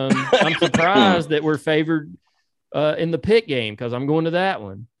 I'm surprised that we're favored in the Pitt game because I'm going to that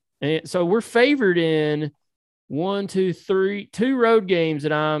one. And so we're favored in 2 road games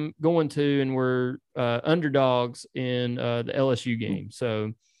that I'm going to, and we're underdogs in the LSU game.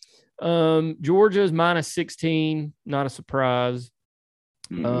 So Georgia's -16, not a surprise.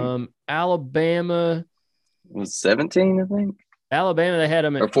 Alabama was 17, I think. Alabama, they had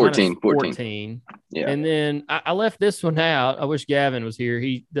them at or 14. Yeah. And then I left this one out. I wish Gavin was here.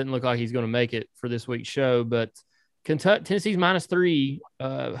 He doesn't look like he's going to make it for this week's show, but Tennessee's -3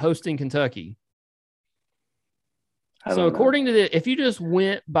 hosting Kentucky. So according to if you just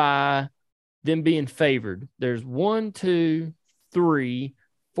went by them being favored, there's 1, 2, 3,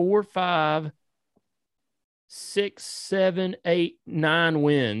 4, 5, 6, 7, 8, 9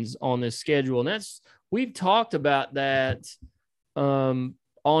 wins on this schedule. And we've talked about that on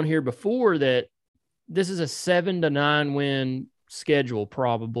here before, that this is a 7 to 9 win schedule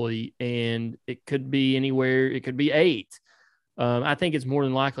probably, and it could be anywhere. It could be 8. I think it's more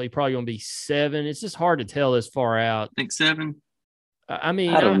than likely probably going to be 7. It's just hard to tell this far out. I think 7. I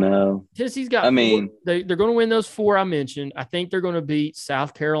mean, I don't know. Tennessee's got. They're going to win those 4 I mentioned. I think they're going to beat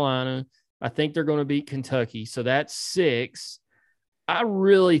South Carolina. I think they're going to beat Kentucky. So that's 6. I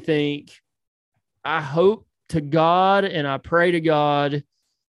really think. I hope to God and I pray to God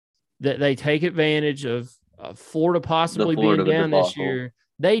that they take advantage of Florida possibly being down this year.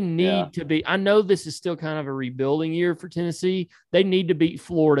 They need to be. I know this is still kind of a rebuilding year for Tennessee. They need to beat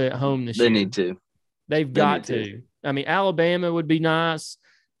Florida at home this year. They need to. They've got to. I mean, Alabama would be nice.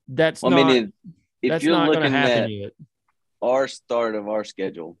 If you're looking at yet. Our start of our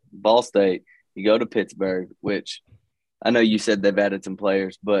schedule, Ball State, you go to Pittsburgh, which I know you said they've added some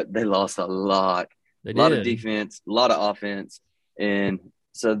players, but they lost a lot. A lot of defense, a lot of offense. And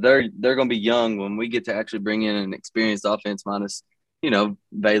so they're going to be young when we get to actually bring in an experienced offense minus,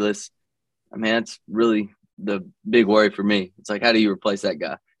 Bayless. I mean, that's really the big worry for me. It's like, how do you replace that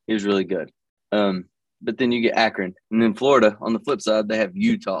guy? He was really good. But then you get Akron. And then Florida, on the flip side, they have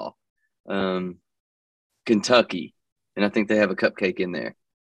Utah, Kentucky, and I think they have a cupcake in there.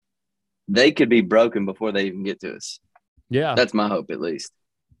 They could be broken before they even get to us. Yeah. That's my hope, at least.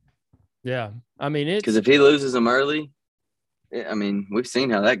 Yeah. I mean, because if he loses them early, I mean, we've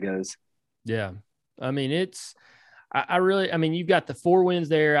seen how that goes. Yeah. I mean, you've got the 4 wins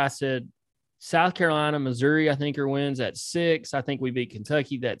there. I said South Carolina, Missouri, I think are wins. That's 6. I think we beat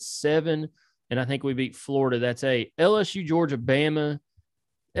Kentucky. That's 7. And I think we beat Florida. That's 8. LSU, Georgia, Bama.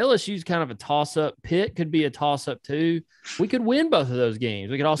 LSU's kind of a toss-up. Pitt could be a toss-up too. We could win both of those games.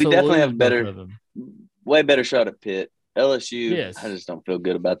 We could also definitely lose have both of them. Way better shot at Pitt. LSU, yes. I just don't feel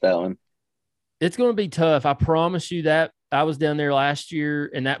good about that one. It's going to be tough. I promise you that. I was down there last year,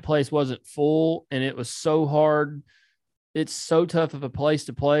 and that place wasn't full, and it was so hard. It's so tough of a place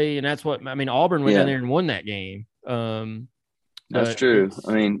to play, and that's what – I mean, Auburn went down there and won that game. That's true.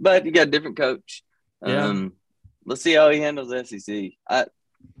 I mean, but you got a different coach. Let's see how he handles the SEC. I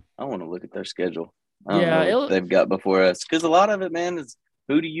want to look at their schedule. I don't know what they've got before us, because a lot of it, man, is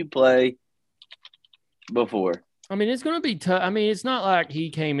who do you play before? I mean, it's going to be tough. I mean, it's not like he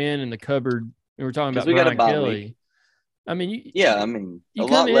came in the cupboard. We were talking about Brian Kelly. I mean, a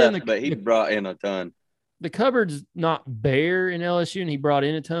lot left, but he brought in a ton. The cupboard's not bare in LSU, and he brought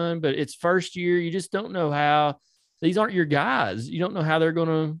in a ton, but it's first year. You just don't know how these aren't your guys. You don't know how they're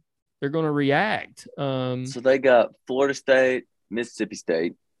gonna react. So they got Florida State, Mississippi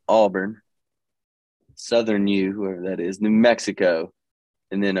State, Auburn, Southern U, whoever that is, New Mexico,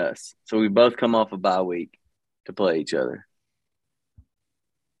 and then us. So we both come off a bye week to play each other.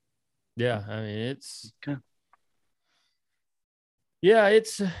 Yeah, I mean it's okay. Yeah,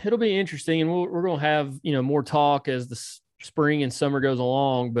 it'll be interesting, and we're going to have more talk as the spring and summer goes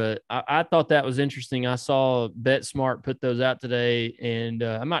along. But I thought that was interesting. I saw BetSmart put those out today, and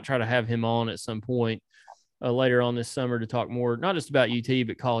I might try to have him on at some point later on this summer to talk more, not just about UT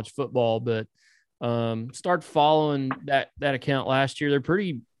but college football. But start following that account last year. They're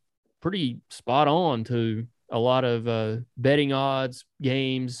pretty spot on to a lot of betting odds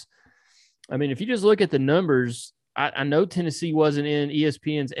games. I mean, if you just look at the numbers. I know Tennessee wasn't in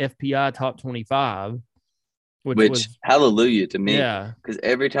ESPN's FPI top 25, which was hallelujah to me. Yeah, because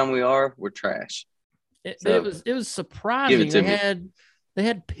every time we're trash. It was surprising. They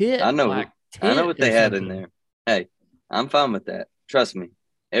had Pitt. I know what they had in there. Hey, I'm fine with that. Trust me.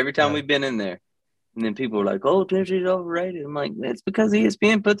 Every time we've been in there, and then people are like, "Oh, Tennessee's overrated." I'm like, it's because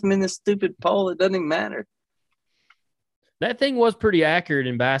ESPN puts them in this stupid poll. It doesn't even matter. That thing was pretty accurate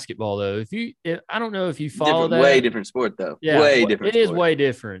in basketball, though. I don't know if you follow that. Way different sport, though. Yeah, way different. It is way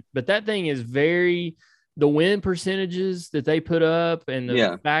different. But that thing is the win percentages that they put up and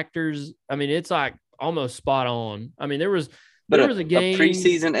the factors. I mean, it's like almost spot on. I mean, there was a game, a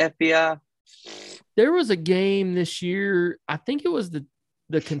preseason FBI. There was a game this year. I think it was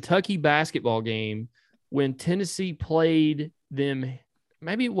the Kentucky basketball game when Tennessee played them.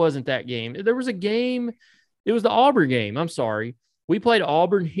 Maybe it wasn't that game. There was a game. It was the Auburn game. I'm sorry. We played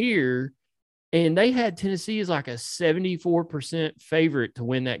Auburn here, and they had Tennessee as like a 74% favorite to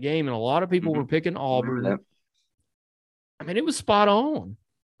win that game, and a lot of people were picking Auburn. I mean, it was spot on.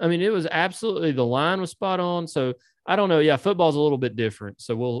 I mean, it was absolutely – the line was spot on. So, I don't know. Yeah, football's a little bit different,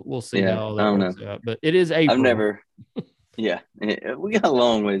 so we'll see how all that works out. But it is April. I've never – yeah, we got a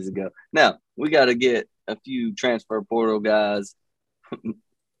long ways to go. Now, we got to get a few transfer portal guys.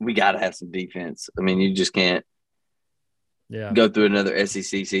 We got to have some defense. I mean, you just can't go through another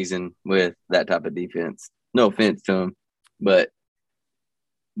SEC season with that type of defense. No offense to them, but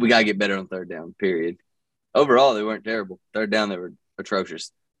we got to get better on third down, period. Overall, they weren't terrible. Third down, they were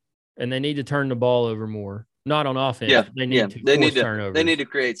atrocious. And they need to turn the ball over more. Not on offense. Yeah, they need to turnovers. They need to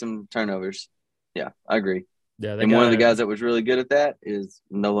create some turnovers. Yeah, I agree. Yeah, and one of the guys that was really good at that is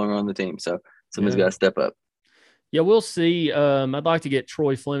no longer on the team. So somebody's got to step up. Yeah, we'll see. I'd like to get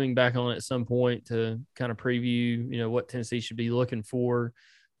Troy Fleming back on at some point to kind of preview, what Tennessee should be looking for.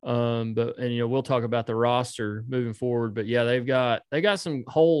 We'll talk about the roster moving forward. But yeah, they got some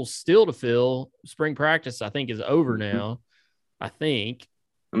holes still to fill. Spring practice, I think, is over now. I think.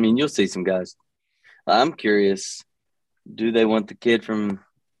 I mean, you'll see some guys. I'm curious. Do they want the kid from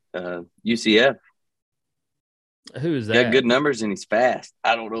UCF? Who is that? He got good numbers and he's fast.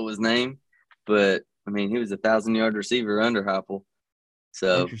 I don't know his name, but I mean, he was a 1,000-yard receiver under Heupel.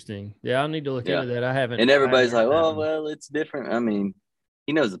 So interesting. Yeah, I'll need to look into that. I haven't. And everybody's like, "Oh, well, it's different." I mean,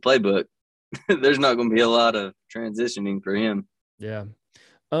 he knows the playbook. There's not going to be a lot of transitioning for him. Yeah.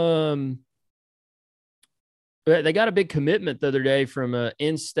 They got a big commitment the other day from an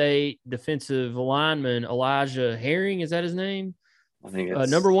in-state defensive lineman, Elijah Herring. Is that his name? I think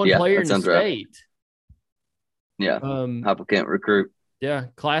it's number one player in the state. Right. Yeah. Heupel can't recruit. Yeah,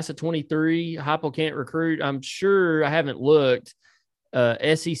 class of 23. Heupel can't recruit. I'm sure I haven't looked.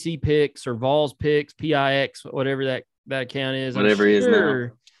 SEC picks or Vols picks, PIX, whatever that account is. Whatever he is now.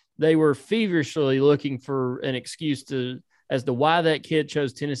 They were feverishly looking for an excuse as to why that kid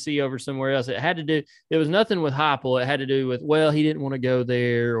chose Tennessee over somewhere else. It was nothing with Heupel. It had to do with, he didn't want to go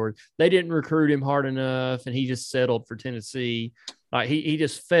there, or they didn't recruit him hard enough, and he just settled for Tennessee. Like he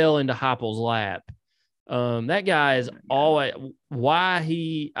just fell into Heupel's lap. That guy is always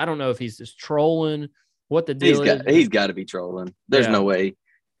I don't know if he's just trolling, what the deal is. He's got to be trolling. There's no way.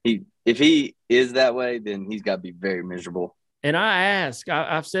 If he is that way, then he's got to be very miserable. And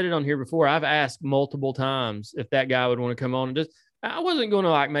I've said it on here before. I've asked multiple times if that guy would want to come on and I wasn't going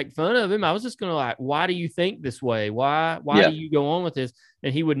to make fun of him. I was just going to why do you think this way? Why do you go on with this?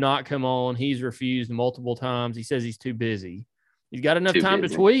 And he would not come on. He's refused multiple times. He says he's too busy. He's got enough time to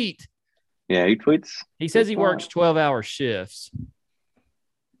tweet. Yeah, he tweets. He says he works 12-hour shifts.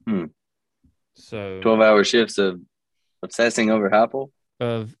 So 12-hour shifts of obsessing over Heupel?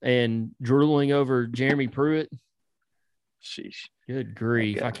 And drooling over Jeremy Pruitt. Sheesh. Good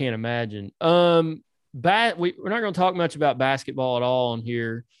grief. Okay. I can't imagine. We're not going to talk much about basketball at all on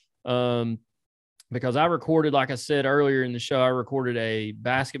here because I recorded, like I said earlier in the show, I recorded a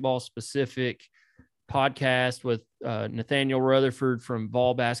basketball-specific podcast with Nathaniel Rutherford from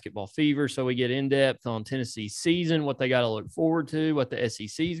Vols Basketball Fever. So we get in depth on Tennessee's season, what they got to look forward to, what the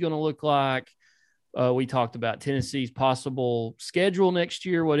SEC is going to look like. We talked about Tennessee's possible schedule next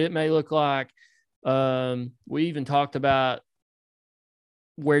year, what it may look like. We even talked about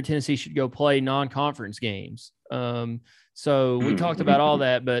where Tennessee should go play non-conference games. So we talked about all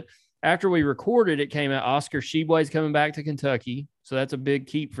that, but after we recorded, it came out Oscar Sheboy's coming back to Kentucky. So that's a big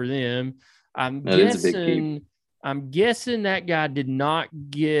keep for them. I'm guessing that guy did not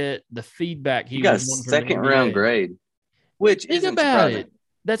get the feedback he got was a second-round grade, which isn't surprising.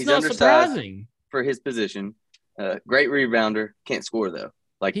 That's not surprising for his position. Great rebounder, can't score though.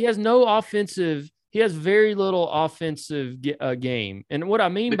 He has no offensive. He has very little offensive game, and what I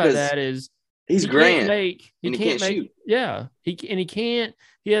mean by that is he's grand. He can't shoot. Yeah, he can't.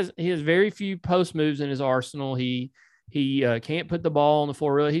 He has very few post moves in his arsenal. He can't put the ball on the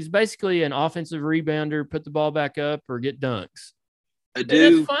floor. Really, he's basically an offensive rebounder. Put the ball back up or get dunks.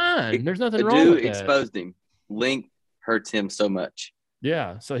 That's fine. There's nothing wrong with that. Exposed him. Length hurts him so much.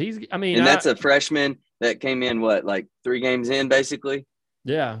 Yeah. So that's a freshman that came in 3 games in basically.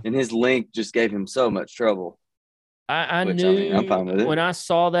 Yeah. And his length just gave him so much trouble. I which, knew I'm fine with it. when I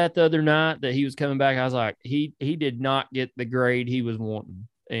saw that the other night that he was coming back, I was like, he did not get the grade he was wanting.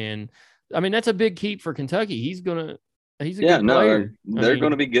 And I mean, that's a big keep for Kentucky. He's a good player. They're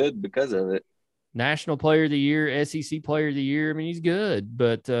going to be good because of it. National Player of the Year, SEC Player of the Year. I mean, he's good,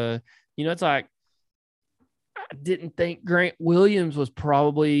 but it's like I didn't think Grant Williams was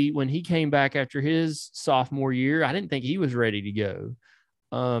probably when he came back after his sophomore year. I didn't think he was ready to go.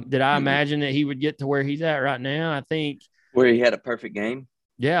 Did I imagine that he would get to where he's at right now? I think where he had a perfect game.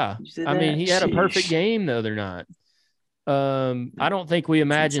 Yeah. I mean, he had a perfect game the other night. I don't think we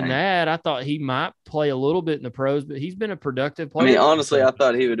imagined that. I thought he might play a little bit in the pros, but he's been a productive player. I mean, honestly, I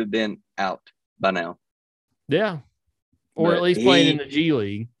thought he would have been out by now. Yeah. Or at least playing in the G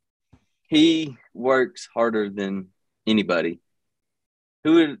League. He works harder than anybody.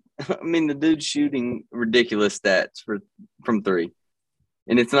 The dude's shooting ridiculous stats from three.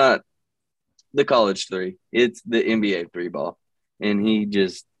 And it's not the college three. It's the NBA three ball. And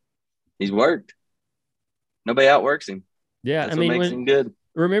he's worked. Nobody outworks him. Yeah. That's what makes him good.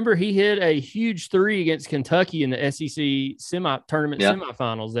 Remember, he hit a huge three against Kentucky in the SEC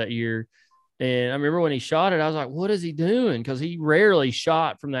semifinals that year. And I remember when he shot it, I was like, what is he doing? Because he rarely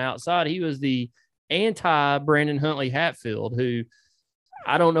shot from the outside. He was the anti-Brandon Huntley Hatfield, who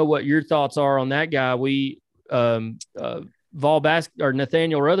I don't know what your thoughts are on that guy. We Nathaniel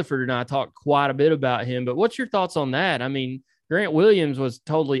Rutherford and I talked quite a bit about him, but what's your thoughts on that? I mean, Grant Williams was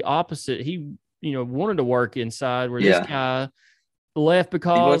totally opposite. He, wanted to work inside where this guy left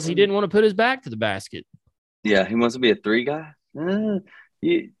because he didn't want to put his back to the basket. Yeah, he wants to be a three guy.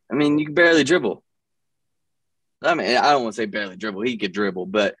 You can barely dribble. I mean, I don't want to say barely dribble. He could dribble,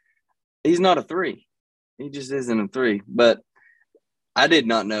 but he's not a three. He just isn't a three. But I did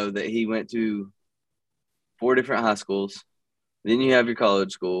not know that he went to 4 different high schools. Then you have your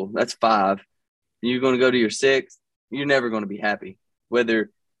college school. That's 5. You're going to go to your 6th. You're never going to be happy. Whether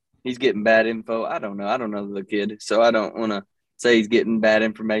he's getting bad info, I don't know. I don't know the kid, so I don't want to say he's getting bad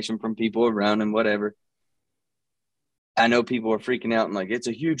information from people around him, whatever. I know people are freaking out and like, it's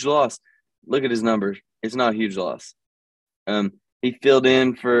a huge loss. Look at his numbers. It's not a huge loss. He filled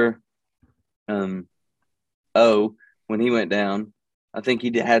in for when he went down. I think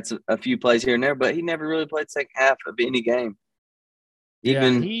he had a few plays here and there, but he never really played second half of any game.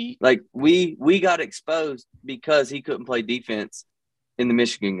 We got exposed because he couldn't play defense in the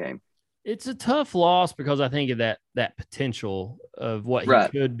Michigan game. It's a tough loss because I think of that potential of what he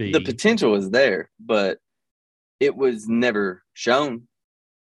could be. The potential was there, but it was never shown.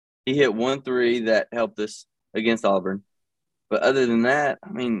 He hit 1 3 that helped us against Auburn. But other than that,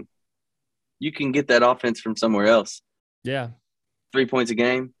 I mean, you can get that offense from somewhere else. Yeah. 3 points a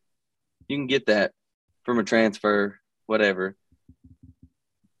game. You can get that from a transfer, whatever.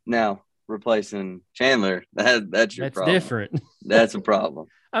 Now, replacing Chandler, that's your problem. That's different. That's a problem.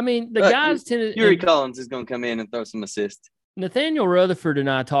 I mean, guys tend to – Yuri Collins is going to come in and throw some assists. Nathaniel Rutherford and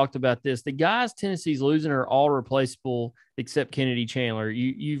I talked about this. The guys Tennessee's losing are all replaceable except Kennedy Chandler.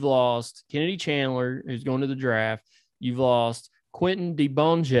 You've lost Kennedy Chandler, who's going to the draft. You've lost Quentin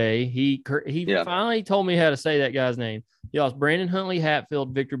DeBonge. He finally told me how to say that guy's name. You lost Brandon Huntley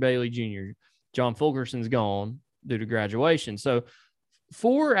Hatfield, Victor Bailey Jr. John Fulkerson's gone due to graduation. So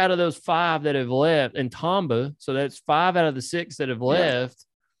 4 out of those 5 that have left, and Tamba, so that's 5 out of the 6 that have left,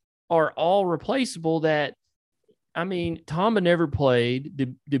 are all replaceable. That, I mean, Tamba never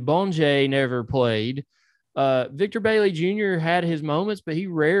played. DeBonge never played. Victor Bailey Jr. had his moments, but he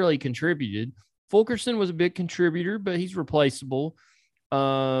rarely contributed. Fulkerson was a big contributor, but he's replaceable.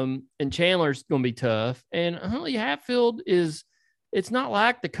 And Chandler's going to be tough. And Huntley Hatfield it's not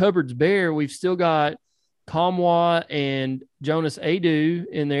like the cupboard's bare. We've still got Kamwa and Jonas Adu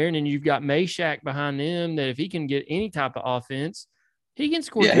in there. And then you've got Meshack behind them that if he can get any type of offense, he can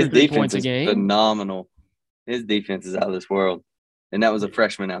score 2 or 3 points a game. Phenomenal. His defense is out of this world. And that was a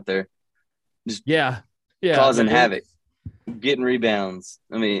freshman out there. Just causing havoc, getting rebounds.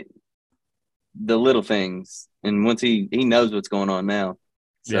 I mean, the little things. And once he knows what's going on now.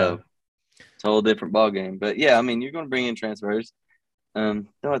 So it's a whole different ballgame. But, yeah, I mean, you're going to bring in transfers. Don't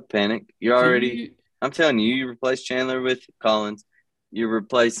have to panic. You're already – I'm telling you, you replace Chandler with Collins. You're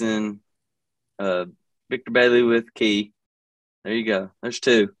replacing Victor Bailey with Key. There you go. There's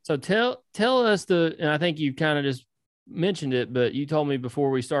 2. So tell us and I think you kind of just mentioned it, but you told me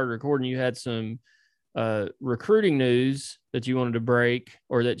before we started recording you had some recruiting news that you wanted to break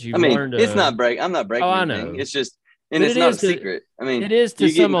or that you learned. It's not break. I'm not breaking anything. I know. It's just, and it's not a secret. I mean, it is to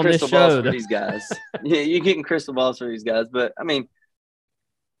some on this show. For these guys. Yeah, you're getting crystal balls for these guys, but I mean,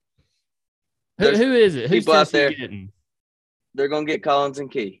 who is it? Who's people out there getting? They're going to get Collins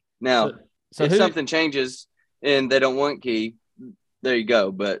and Key. Now, if something changes and they don't want Key, there you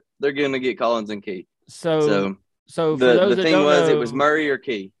go. But they're going to get Collins and Key. So for the those that thing don't was, know, it was Murray or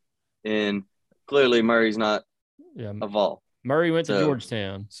Key, and clearly Murray's not a Vol. Murray went to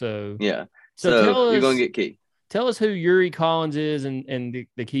Georgetown. So yeah. So tell us, you're going to get Key. Tell us who Yuri Collins is and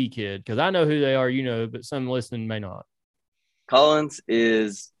the Key kid, because I know who they are, but some listening may not. Collins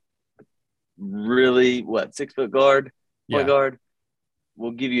is really 6-foot guard, point guard.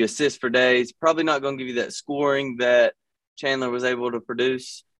 Will give you assists for days. Probably not going to give you that scoring that Chandler was able to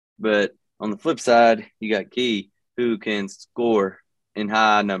produce. But on the flip side, you got Key, who can score in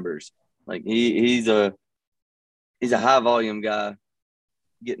high numbers. Like he's a high volume guy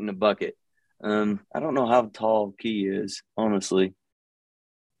getting a bucket. I don't know how tall Key is, honestly.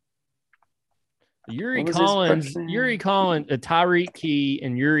 Yuri Collins, Tyreek Key,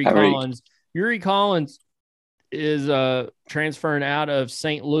 and Yuri Collins. Yuri Collins is transferring out of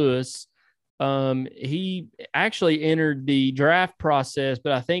St. Louis. He actually entered the draft process,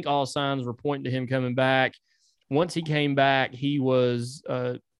 but I think all signs were pointing to him coming back. Once he came back, he was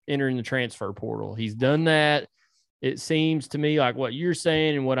entering the transfer portal. He's done that. It seems to me like what you're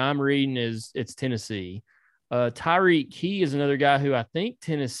saying and what I'm reading is it's Tennessee. Tyreek Key is another guy who I think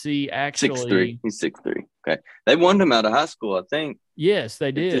Tennessee actually 6'3". He's 6'3". Okay. They wanted him out of high school, I think. Yes,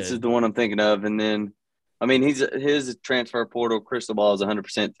 they did. This is the one I'm thinking of. And then, I mean, his transfer portal crystal ball is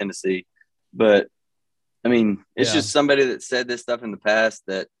 100% Tennessee. But, I mean, it's just somebody that said this stuff in the past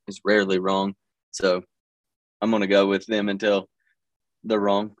that is rarely wrong. So I'm going to go with them until they're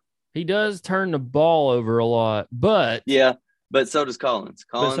wrong. He does turn the ball over a lot, but yeah, but so does Collins.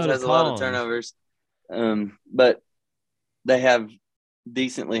 Collins has a lot of turnovers, but they have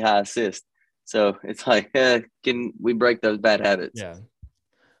decently high assists. So it's like, can we break those bad habits? Yeah,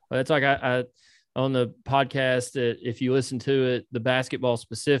 well, it's like I on the podcast that if you listen to it, the basketball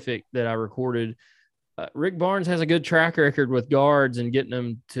specific that I recorded, Rick Barnes has a good track record with guards and getting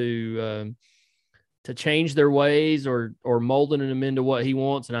them to change their ways or molding them into what he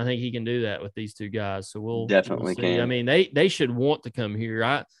wants. And I think he can do that with these two guys. So we'll definitely see. Can. I mean, they should want to come here.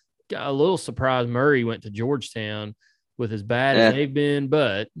 I got a little surprised Murray went to Georgetown with as bad as they've been,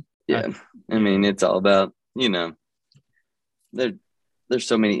 but I mean, it's all about, there's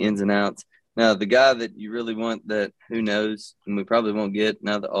so many ins and outs. Now, the guy that you really want that who knows, and we probably won't get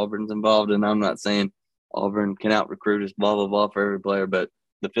now that Auburn's involved, and I'm not saying Auburn can out-recruit us, blah, blah, blah, for every player, but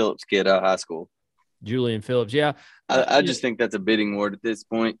the Phillips kid out of high school. Julian Phillips, yeah. I just think that's a bidding war at this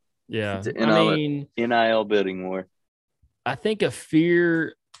point. Yeah. It's an NIL bidding war. I think a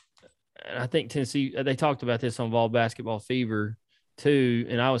fear, and I think Tennessee, they talked about this on Vols Basketball Fever too,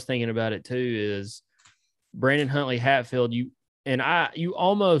 and I was thinking about it too, is Brandon Huntley Hatfield, you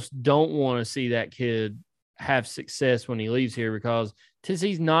almost don't want to see that kid have success when he leaves here because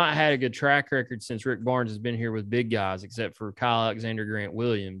Tennessee's not had a good track record since Rick Barnes has been here with big guys, except for Kyle Alexander, Grant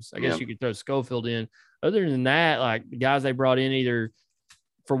Williams. I guess you could throw Schofield in. Other than that, like the guys they brought in either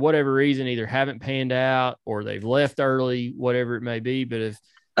for whatever reason, either haven't panned out or they've left early, whatever it may be. But if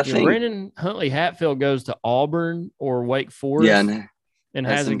Brandon Huntley Hatfield goes to Auburn or Wake Forest and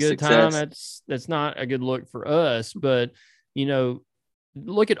has a good time, that's not a good look for us. But,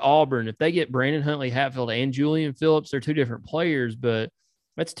 look at Auburn. If they get Brandon Huntley Hatfield and Julian Phillips, they're two different players, but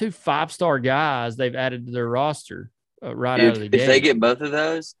that's two 5-star guys they've added to their roster out of the game. If they get both of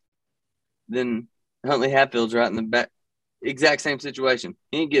those, then Huntley Hatfield's right in the back. Exact same situation.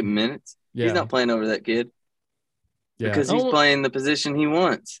 He ain't getting minutes. Yeah. He's not playing over that kid because he's playing the position he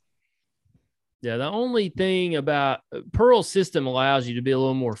wants. Yeah, the only thing about Pearl's system allows you to be a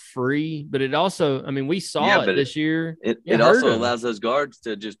little more free, but it also, we saw it this year. It also allows those guards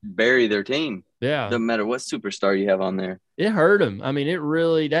to just bury their team. Yeah. Doesn't matter what superstar you have on there. It hurt them.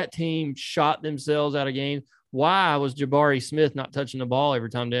 That team shot themselves out of games. Why was Jabari Smith not touching the ball every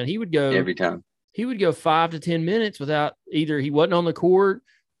time down? Every time. He would go 5 to 10 minutes without either he wasn't on the court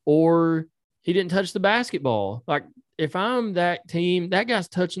or he didn't touch the basketball. Like, if I'm that team, that guy's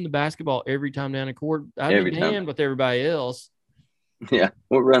touching the basketball every time down the court. I'd be damned with everybody else. Yeah,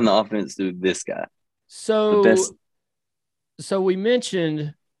 we'll run the offense through this guy. So we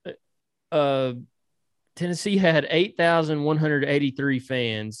mentioned Tennessee had 8,183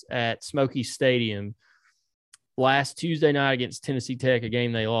 fans at Smoky Stadium last Tuesday night against Tennessee Tech, a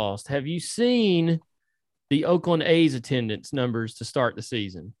game they lost. Have you seen the Oakland A's attendance numbers to start the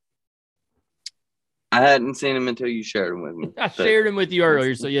season? I hadn't seen them until you shared them with me. I shared them with you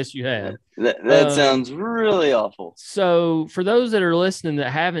earlier, so yes, you have. That sounds really awful. So for those that are listening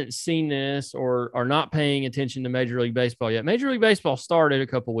that haven't seen this or are not paying attention to Major League Baseball yet, Major League Baseball started a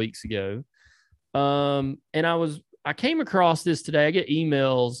couple weeks ago. And I was I came across this today. I get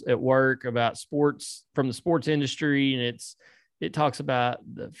emails at work about sports from the sports industry, and it talks about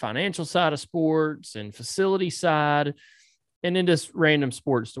the financial side of sports and facility side, and then just random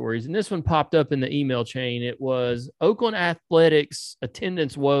sports stories. And this one popped up in the email chain. It was Oakland Athletics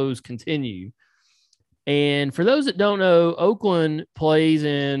attendance woes continue. And for those that don't know, Oakland plays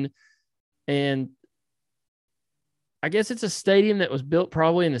in, and I guess it's a stadium that was built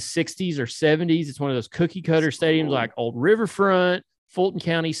probably in the 60s or 70s. It's one of those cookie cutter stadiums like Old Riverfront, Fulton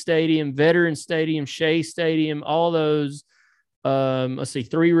County Stadium, Veteran Stadium, Shea Stadium, all those. Let's see,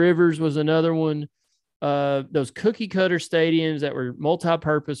 Three Rivers was another one. Those cookie cutter stadiums that were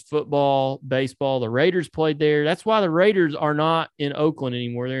multi-purpose football, baseball. The Raiders played there. That's why the Raiders are not in Oakland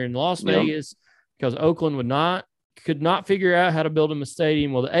anymore. They're in Las Vegas because Oakland could not figure out how to build them a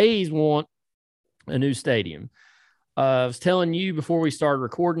stadium. Well, the A's want a new stadium. I was telling you before we started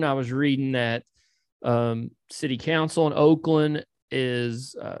recording, I was reading that City Council in Oakland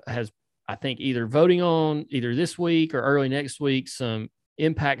has, I think, either voting on either this week or early next week some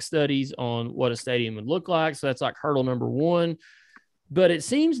impact studies on what a stadium would look like. So that's like hurdle number one. But it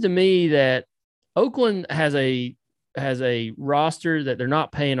seems to me that Oakland has a roster that they're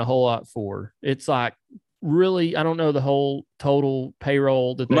not paying a whole lot for. It's like really, I don't know the whole total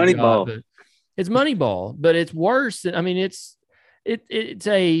payroll that they've got, but it's Moneyball, but it's worse than, I mean, it's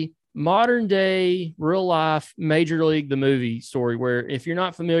a modern day real life Major League, the movie story, where if you're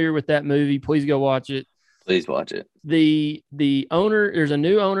not familiar with that movie, please go watch it. Please watch it. The owner, there's a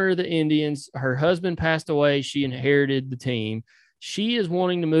new owner of the Indians. Her husband passed away. She inherited the team. She is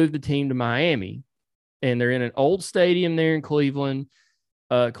wanting to move the team to Miami, and they're in an old stadium there in Cleveland,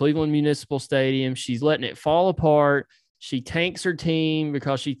 Cleveland Municipal Stadium. She's letting it fall apart. She tanks her team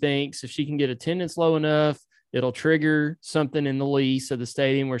because she thinks if she can get attendance low enough, it'll trigger something in the lease of the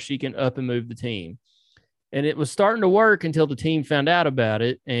stadium where she can up and move the team. And it was starting to work until the team found out about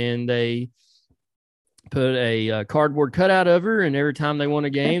it, and they put a cardboard cutout of her, and every time they won a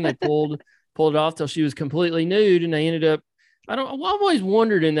game, they pulled it off till she was completely nude, and they ended up – I've always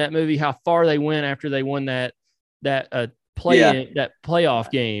wondered in that movie how far they went after they won that playoff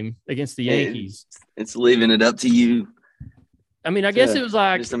game against the Yankees. It's leaving it up to you. I mean, I guess it was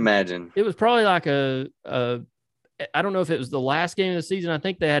like – just imagine. It was probably like I don't know if it was the last game of the season. I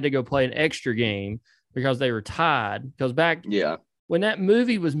think they had to go play an extra game because they were tied. Because back when that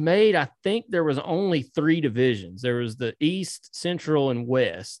movie was made, I think there was only 3 divisions. There was the East, Central, and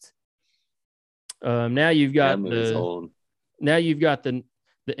West. Now you've got the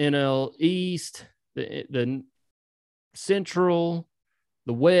NL East, the Central,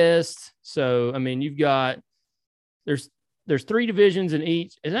 the West. So I mean, you've got there's 3 divisions in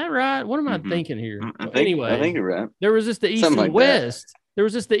each. Is that right? What am I thinking here? Anyway, I think you're right. There was just the East and the West. There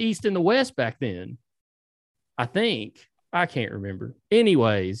was just the East and the West back then. I think. I can't remember.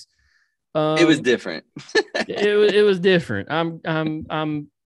 Anyways, it was different. it was different. I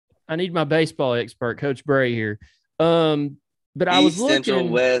need my baseball expert, Coach Bray here. But I was looking. Central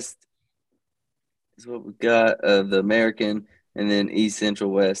West is what we got of the American, and then East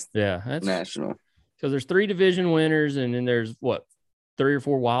Central West. Yeah, that's national. Because there's 3 division winners, and then there's 3 or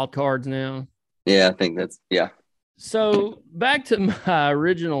 4 wild cards now. Yeah, I think So back to my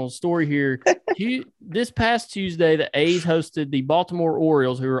original story here. This past Tuesday, the A's hosted the Baltimore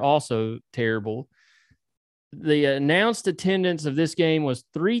Orioles, who are also terrible. The announced attendance of this game was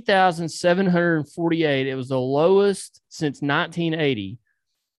 3,748. It was the lowest since 1980.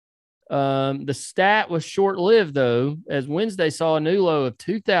 The stat was short-lived, though, as Wednesday saw a new low of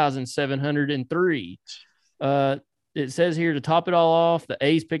 2,703. It says here to top it all off, the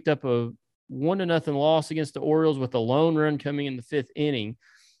A's picked up a 1-0 loss against the Orioles with a lone run coming in the 5th inning.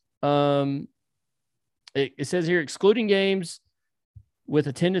 It says here, excluding games with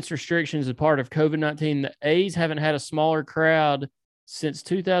attendance restrictions as part of COVID-19, the A's haven't had a smaller crowd since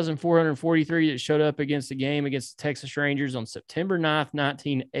 2,443 that showed up against the game against the Texas Rangers on September 9th,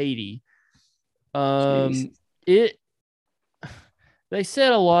 1980. They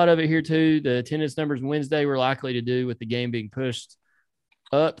said a lot of it here too. The attendance numbers Wednesday were likely to do with the game being pushed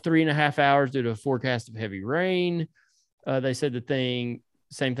up 3.5 hours due to a forecast of heavy rain. They said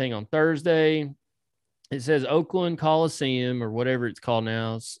same thing on Thursday. It says Oakland Coliseum or whatever it's called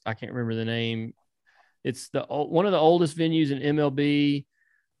now. I can't remember the name. It's one of the oldest venues in MLB.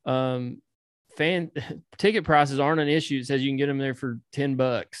 Fan ticket prices aren't an issue. It says you can get them there for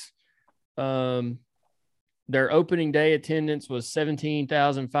 $10. Their opening day attendance was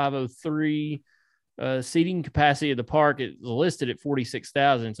 17,503. Seating capacity of the park is listed at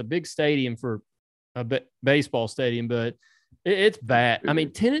 46,000. It's a big stadium for a baseball stadium, but It's bad. I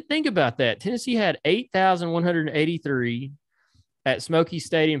mean, think about that. Tennessee had 8,183 at Smoky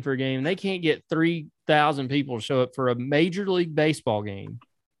Stadium for a game. They can't get 3,000 people to show up for a Major League Baseball game.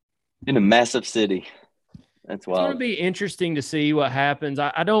 In a massive city. That's wild. It's going to be interesting to see what happens.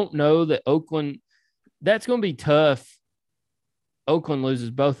 I don't know that Oakland – that's going to be tough. Oakland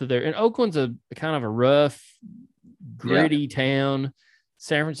loses both of their – and Oakland's a kind of a rough, gritty town.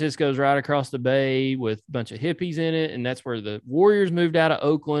 San Francisco's right across the bay with a bunch of hippies in it, and that's where the Warriors moved out of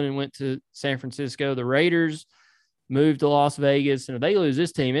Oakland and went to San Francisco. The Raiders moved to Las Vegas, and if they lose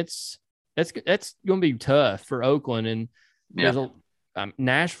this team, that's going to be tough for Oakland. And there's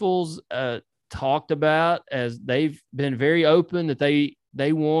Nashville's talked about as they've been very open that they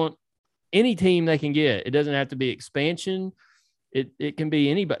want any team they can get. It doesn't have to be expansion. It can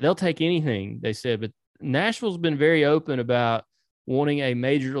be anybody. They'll take anything, they said. But Nashville's been very open about wanting a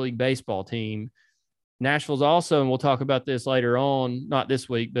Major League Baseball team. Nashville's also, and we'll talk about this later on, not this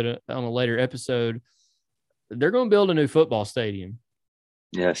week, but on a later episode, they're going to build a new football stadium.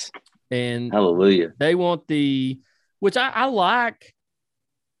 Yes. And hallelujah. They want which I like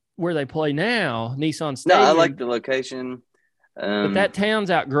where they play now, Nissan Stadium. No, I like the location. But that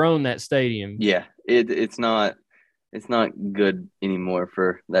town's outgrown that stadium. Yeah. It's not good anymore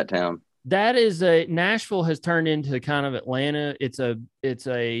for that town. That is Nashville has turned into kind of Atlanta. It's a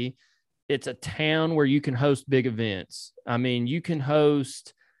town where you can host big events. I mean, you can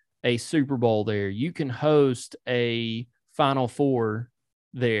host a Super Bowl there. You can host a Final Four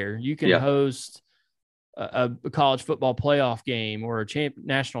there. You can host a college football playoff game or a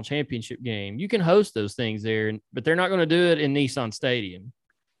national championship game. You can host those things there, but they're not going to do it in Nissan Stadium.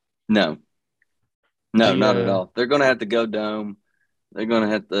 No, not at all. They're going to have to go dome. They're going to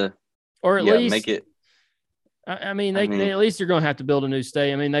have to. Or at least make it. I mean, they at least are going to have to build a new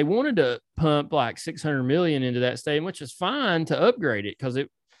stadium. I mean, they wanted to pump like $600 million into that stadium, which is fine to upgrade it because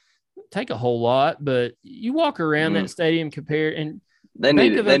it take a whole lot. But you walk around that stadium and they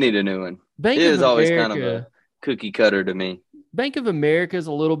need a new one. It is always kind of a cookie cutter to me. Bank of America is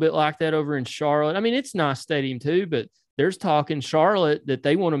a little bit like that over in Charlotte. I mean, it's a nice stadium too, but there's talk in Charlotte that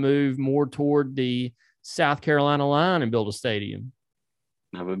they want to move more toward the South Carolina line and build a stadium.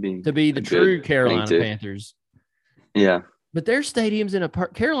 That would be to be the true Carolina Panthers. Yeah. But their stadium's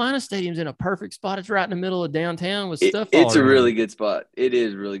Carolina Stadium's in a perfect spot. It's right in the middle of downtown with stuff. It's a really good spot. It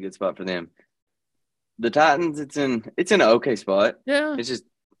is a really good spot for them. The Titans, it's in an okay spot. Yeah. It's just,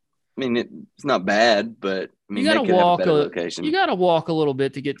 I mean, it's not bad, but I mean, they could have a better location. You got to walk a little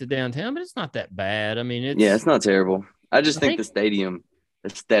bit to get to downtown, but it's not that bad. I mean, it's not terrible. I think the stadium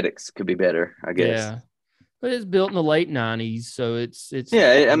aesthetics could be better, I guess. Yeah. But it's built in the late 90s, so it's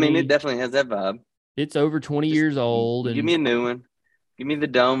I mean, it definitely has that vibe. It's over 20 years old. And give me a new one. Give me the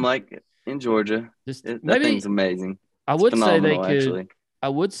dome like in Georgia. That thing's amazing. I would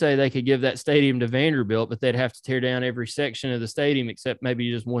say they could give that stadium to Vanderbilt, but they'd have to tear down every section of the stadium except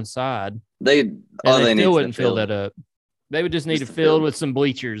maybe just one side. They still wouldn't fill that up. They would just need to fill with some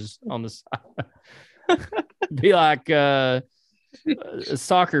bleachers on the side. Be like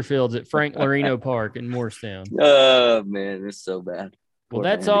soccer fields at Frank Lorino Park in Morristown. Oh man, it's so bad. Well,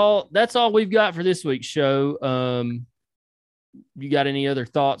 that's all we've got for this week's show. You got any other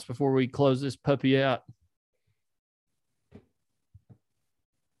thoughts before we close this puppy out?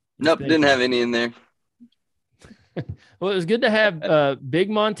 Nope, didn't have any in there. Well, it was good to have Big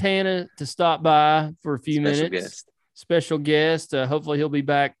Montana to stop by for a few minutes. Special guest. Hopefully he'll be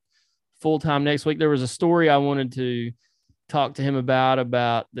back full-time next week. There was a story I wanted to talk to him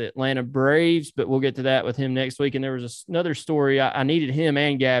about the Atlanta Braves, but we'll get to that with him next week. And there was another story. I needed him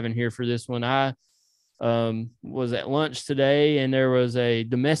and Gavin here for this one. I was at lunch today, and there was a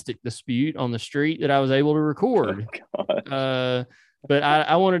domestic dispute on the street that I was able to record. But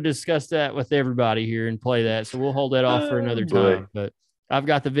I want to discuss that with everybody here and play that. So we'll hold that off for another time. But I've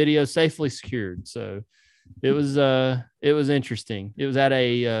got the video safely secured. So it was interesting. It was at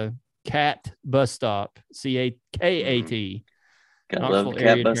a CAT bus stop, CAKAT. Gotta love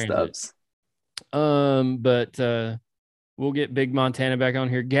CAT bus stops. But we'll get Big Montana back on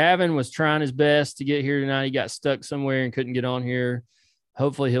here. Gavin was trying his best to get here tonight. He got stuck somewhere and couldn't get on here.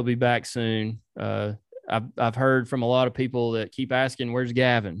 Hopefully he'll be back soon. I've heard from a lot of people that keep asking, where's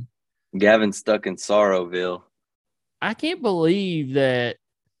Gavin? Gavin's stuck in Sorrowville. I can't believe that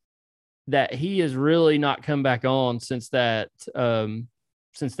he has really not come back on since that Michigan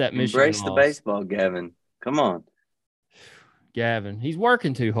Embrace loss. The baseball, Gavin. Come on. Gavin, he's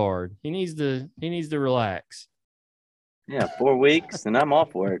working too hard. He needs to relax. Yeah, 4 weeks and I'm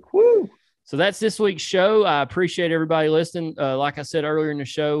off work. Woo! So that's this week's show. I appreciate everybody listening. Like I said earlier in the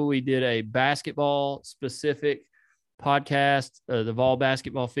show, we did a basketball specific podcast. The Vol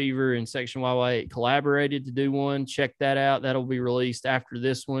Basketball Fever and Section YY8 collaborated to do one. Check that out. That'll be released after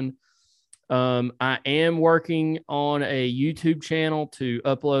this one. I am working on a YouTube channel to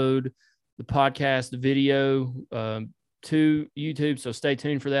upload the podcast video to YouTube, so stay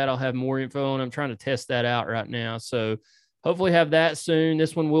tuned for that. I'll have more info on. I'm trying to test that out right now, so hopefully have that soon.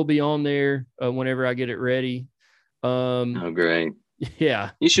 This one will be on there whenever I get it ready. Oh, great.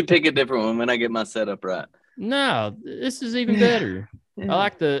 Yeah. You should pick a different one when I get my setup right. No, this is even better. Yeah. I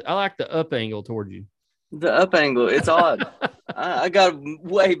like the up angle towards you. The up angle, it's odd. I got a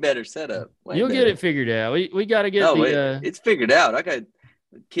way better setup. You'll get it figured out. We got to get it's figured out. I got a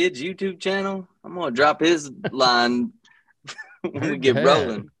kid's YouTube channel. I'm gonna drop his line when we get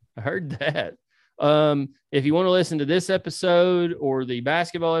rolling. I heard that. If you want to listen to this episode or the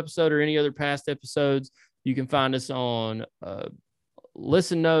basketball episode or any other past episodes, you can find us on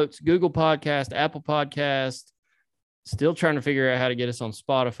Listen Notes, Google Podcast, Apple Podcast. Still trying to figure out how to get us on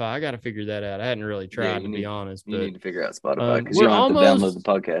Spotify. I got to figure that out. I hadn't really tried, to be honest. You but, need to figure out Spotify because you don't have to download the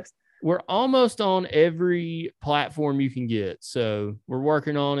podcast. We're almost on every platform you can get. So we're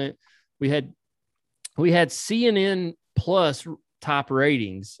working on it. We had CNN Plus top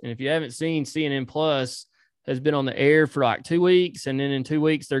ratings. And if you haven't seen, CNN Plus has been on the air for like 2 weeks. And then in 2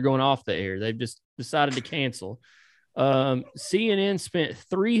 weeks, they're going off the air. They've just decided to cancel. CNN spent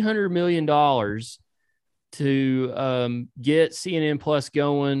 $300 million to get CNN Plus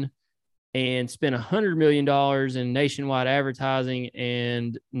going and spent $100 million in nationwide advertising,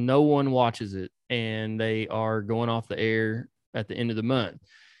 and no one watches it. And they are going off the air at the end of the month.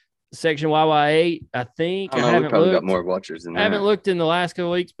 Section YY8, I think. I haven't looked. Got more watchers than that. I haven't looked in the last couple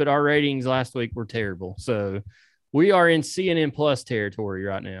of weeks, but our ratings last week were terrible. So we are in CNN Plus territory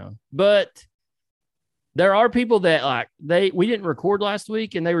right now. But there are people that we didn't record last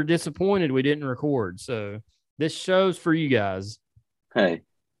week and they were disappointed we didn't record. So this show's for you guys. Hey,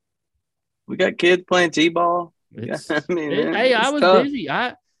 we got kids playing T-ball. I was tough. Busy.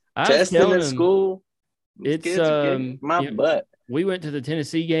 I testing at school. It's my butt. We went to the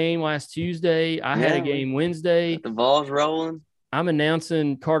Tennessee game last Tuesday. I had a game Wednesday. The Vols rolling. I'm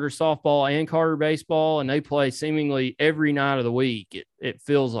announcing Carter softball and Carter baseball, and they play seemingly every night of the week. It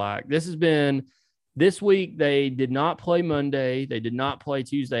feels like this week. They did not play Monday. They did not play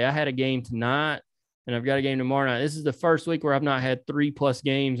Tuesday. I had a game tonight, and I've got a game tomorrow night. This is the first week where I've not had 3+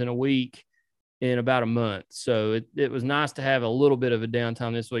 games in a week in about a month. So it was nice to have a little bit of a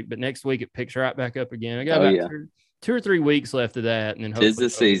downtime this week, but next week it picks right back up again. I got about 2 or 3 weeks left of that. And then tis the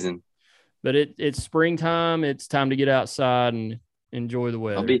season. But it's springtime. It's time to get outside and enjoy the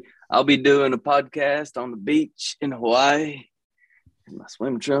weather. I'll be doing a podcast on the beach in Hawaii in my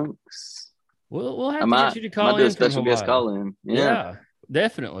swim trunks. We'll have to get you to call in. Do a special guest call in. Yeah,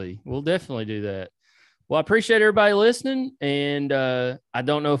 definitely. We'll definitely do that. Well, I appreciate everybody listening, and I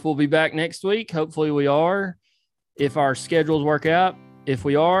don't know if we'll be back next week. Hopefully we are, if our schedules work out. If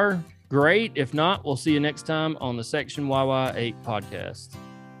we are, great. If not, we'll see you next time on the Section YY8 podcast.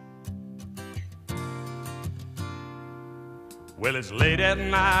 Well, it's late at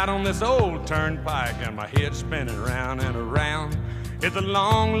night on this old turnpike, and my head's spinning round and around. It's a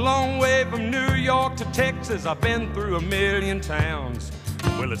long, long way from New York to Texas. I've been through a million towns.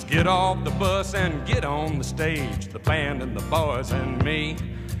 Well, let's get off the bus and get on the stage, the band and the boys and me.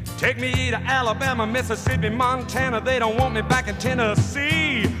 Take me to Alabama, Mississippi, Montana. They don't want me back in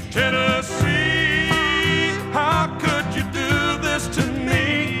Tennessee. Tennessee, how could you do this to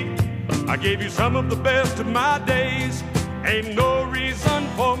me? I gave you some of the best of my days. Ain't no reason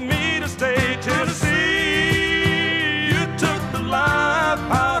for me to stay. Tennessee, you took the life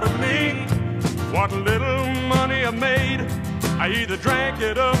out of me. What little money I made, I either drank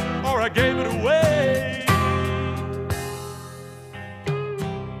it up or I gave it away.